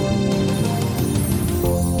blue.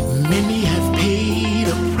 Many have paid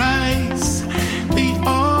a price, the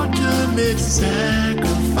ultimate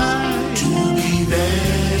sacrifice, to be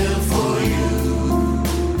there for you.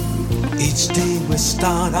 Each day we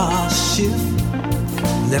start our shift,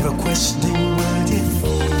 never questioning what if.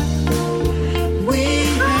 We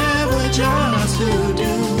have a job to do.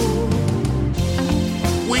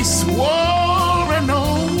 We swore an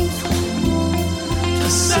oath to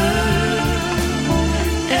serve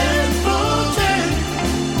and protect.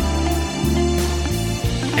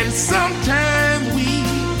 And sometimes we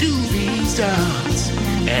do these jobs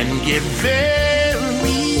and get very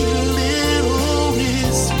little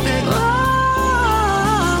respect.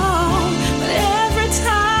 But every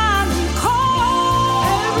time you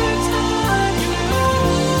call,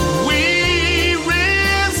 we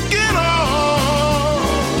risk it all.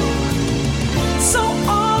 so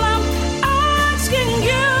all I'm asking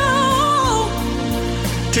you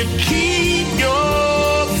To keep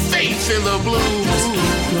your faith in the blue. Just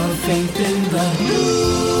keep your faith in the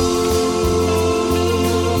blue.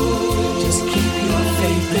 Just keep your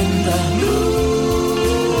faith in the blue.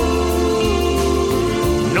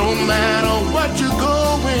 No matter what you're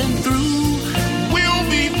going through, we'll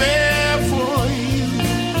be there for you.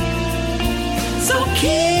 so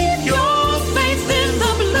keep your faith in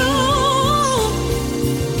the blue.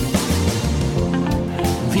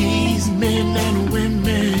 These men and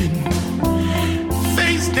women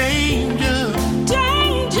face danger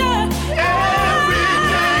every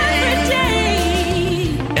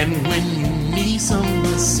day. And when you need some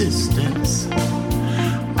assistance,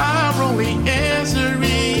 our only answer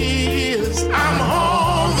is I'm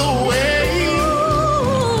on the way.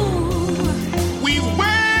 We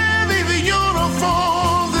wear these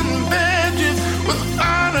uniforms and badges with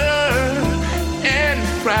honor and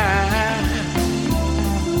pride.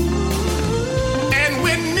 And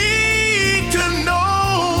we need to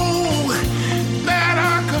know that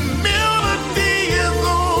our community is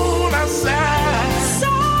on our side.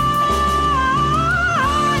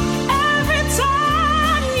 Every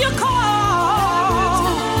time you call,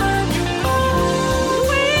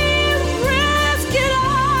 we risk it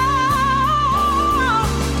all.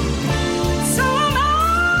 So I'm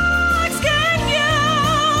asking you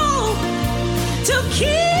to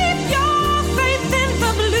keep your faith in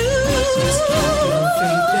the blue. Just keep your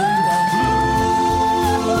faith in the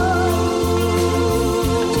blue.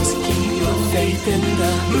 Just keep your faith in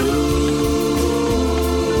the blue.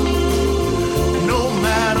 No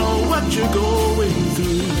matter what you're going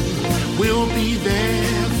through, we'll be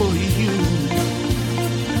there for you.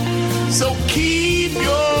 So keep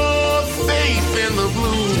your faith in the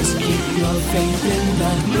blue. Just keep your faith in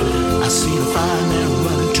the blue. I see a fireman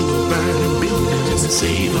running to a burning building just to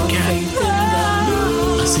save a cat. Faith in the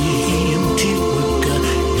blue. I see a EMT worker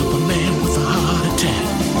help a man with a heart attack.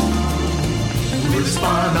 We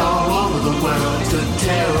respond all over the world to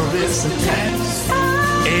terrorist attacks.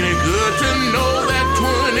 Ain't it good to know that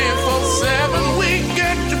 24/7 we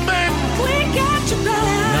got your back? We got your back.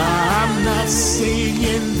 Now I'm not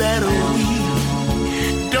saying that we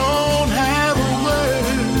don't have work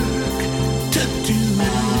to do.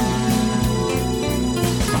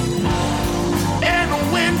 And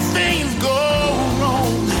when things go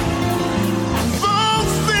wrong,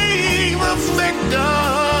 those things affect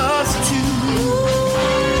us too.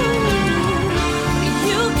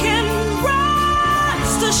 You can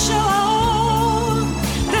rest assured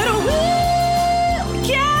that we'll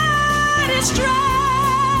get it straight.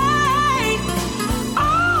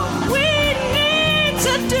 All we need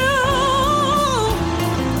to do,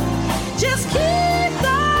 just keep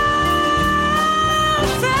the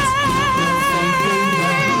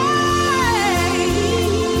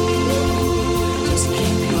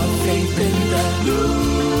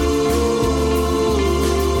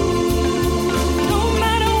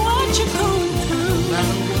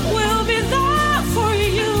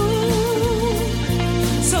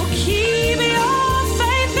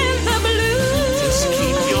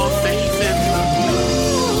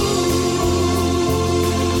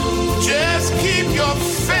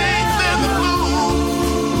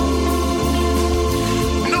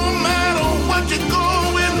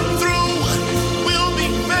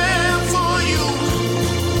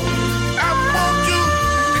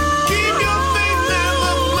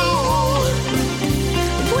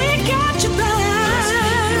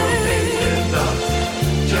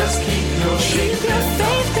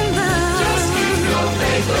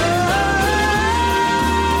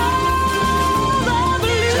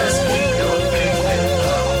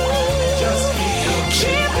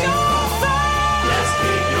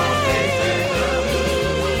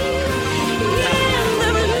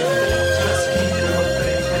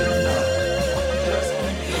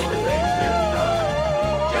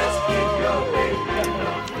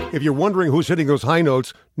If you're wondering who's hitting those high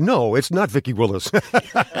notes, no, it's not Vicki Willis.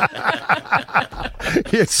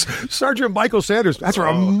 It's Sergeant Michael Sanders. That's a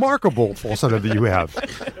remarkable falsetto that you have.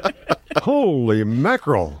 Holy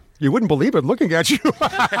mackerel. You wouldn't believe it looking at you.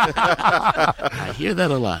 I hear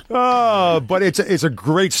that a lot. But it's a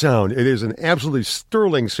great sound. It is an absolutely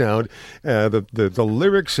sterling sound. The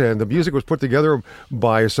lyrics and the music was put together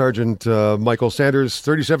by Sergeant Michael Sanders,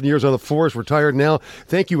 37 years on the force, retired now.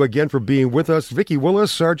 Thank you again for being with us. Vicki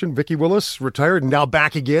Willis, Sergeant Vicki Willis, retired, now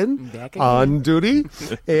back again. On duty.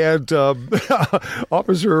 And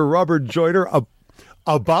Officer Robert Joyner,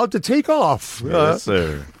 about to take off. Yes,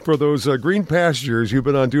 sir. For those green pastures. You've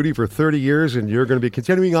been on duty for 30 years, and you're going to be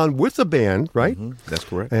continuing on with the band, right? Mm-hmm. That's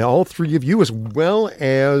correct. And all three of you, as well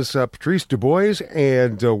as Patrice Dubois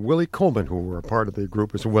and Willie Coleman, who were a part of the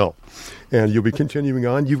group as well. And you'll be continuing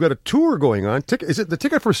on. You've got a tour going on. Is it the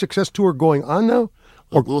Ticket for Success tour going on now?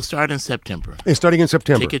 Or we'll start in September. It's starting in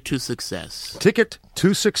September. Ticket to Success. Ticket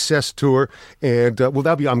to Success tour. And will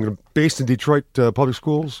that be based in Detroit Public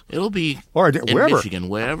Schools? It'll be in wherever. Michigan,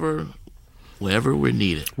 wherever we're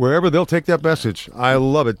needed. Wherever they'll take that message. I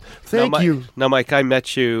love it. Thank you. Now, Mike, I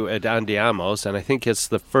met you at Andiamo's, and I think it's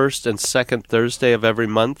the first and second Thursday of every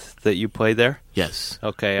month that you play there? Yes.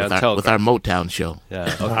 Okay. With our Motown show.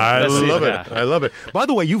 Yeah. Okay. I love it. I love it. By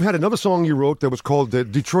the way, you've had another song you wrote that was called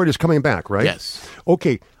Detroit is Coming Back, right? Yes.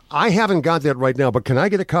 Okay. I haven't got that right now, but can I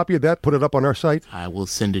get a copy of that, put it up on our site? I will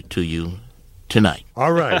send it to you tonight.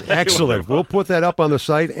 All right. Excellent. We'll put that up on the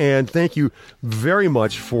site, and thank you very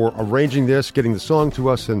much for arranging this, getting the song to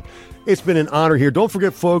us, and it's been an honor here. Don't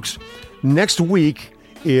forget, folks, next week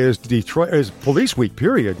is Police Week,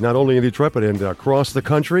 period, not only in Detroit, but across the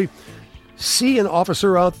country. See an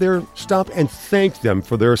officer out there, stop and thank them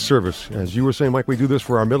for their service. As you were saying, Mike, we do this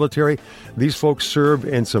for our military. These folks serve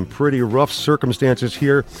in some pretty rough circumstances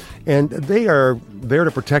here, and they are there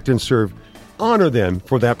to protect and serve. Honor them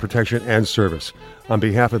for that protection and service. On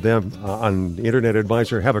behalf of them, on the Internet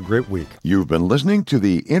Advisor, have a great week. You've been listening to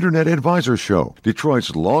the Internet Advisor Show,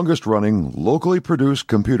 Detroit's longest-running, locally produced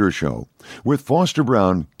computer show, with Foster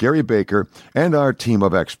Brown, Gary Baker, and our team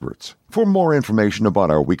of experts. For more information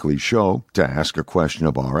about our weekly show, to ask a question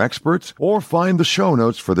of our experts, or find the show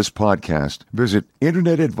notes for this podcast, visit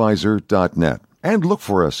InternetAdvisor.net and look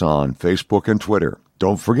for us on Facebook and Twitter.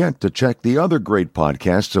 Don't forget to check the other great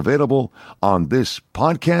podcasts available on this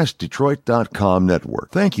PodcastDetroit.com network.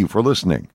 Thank you for listening.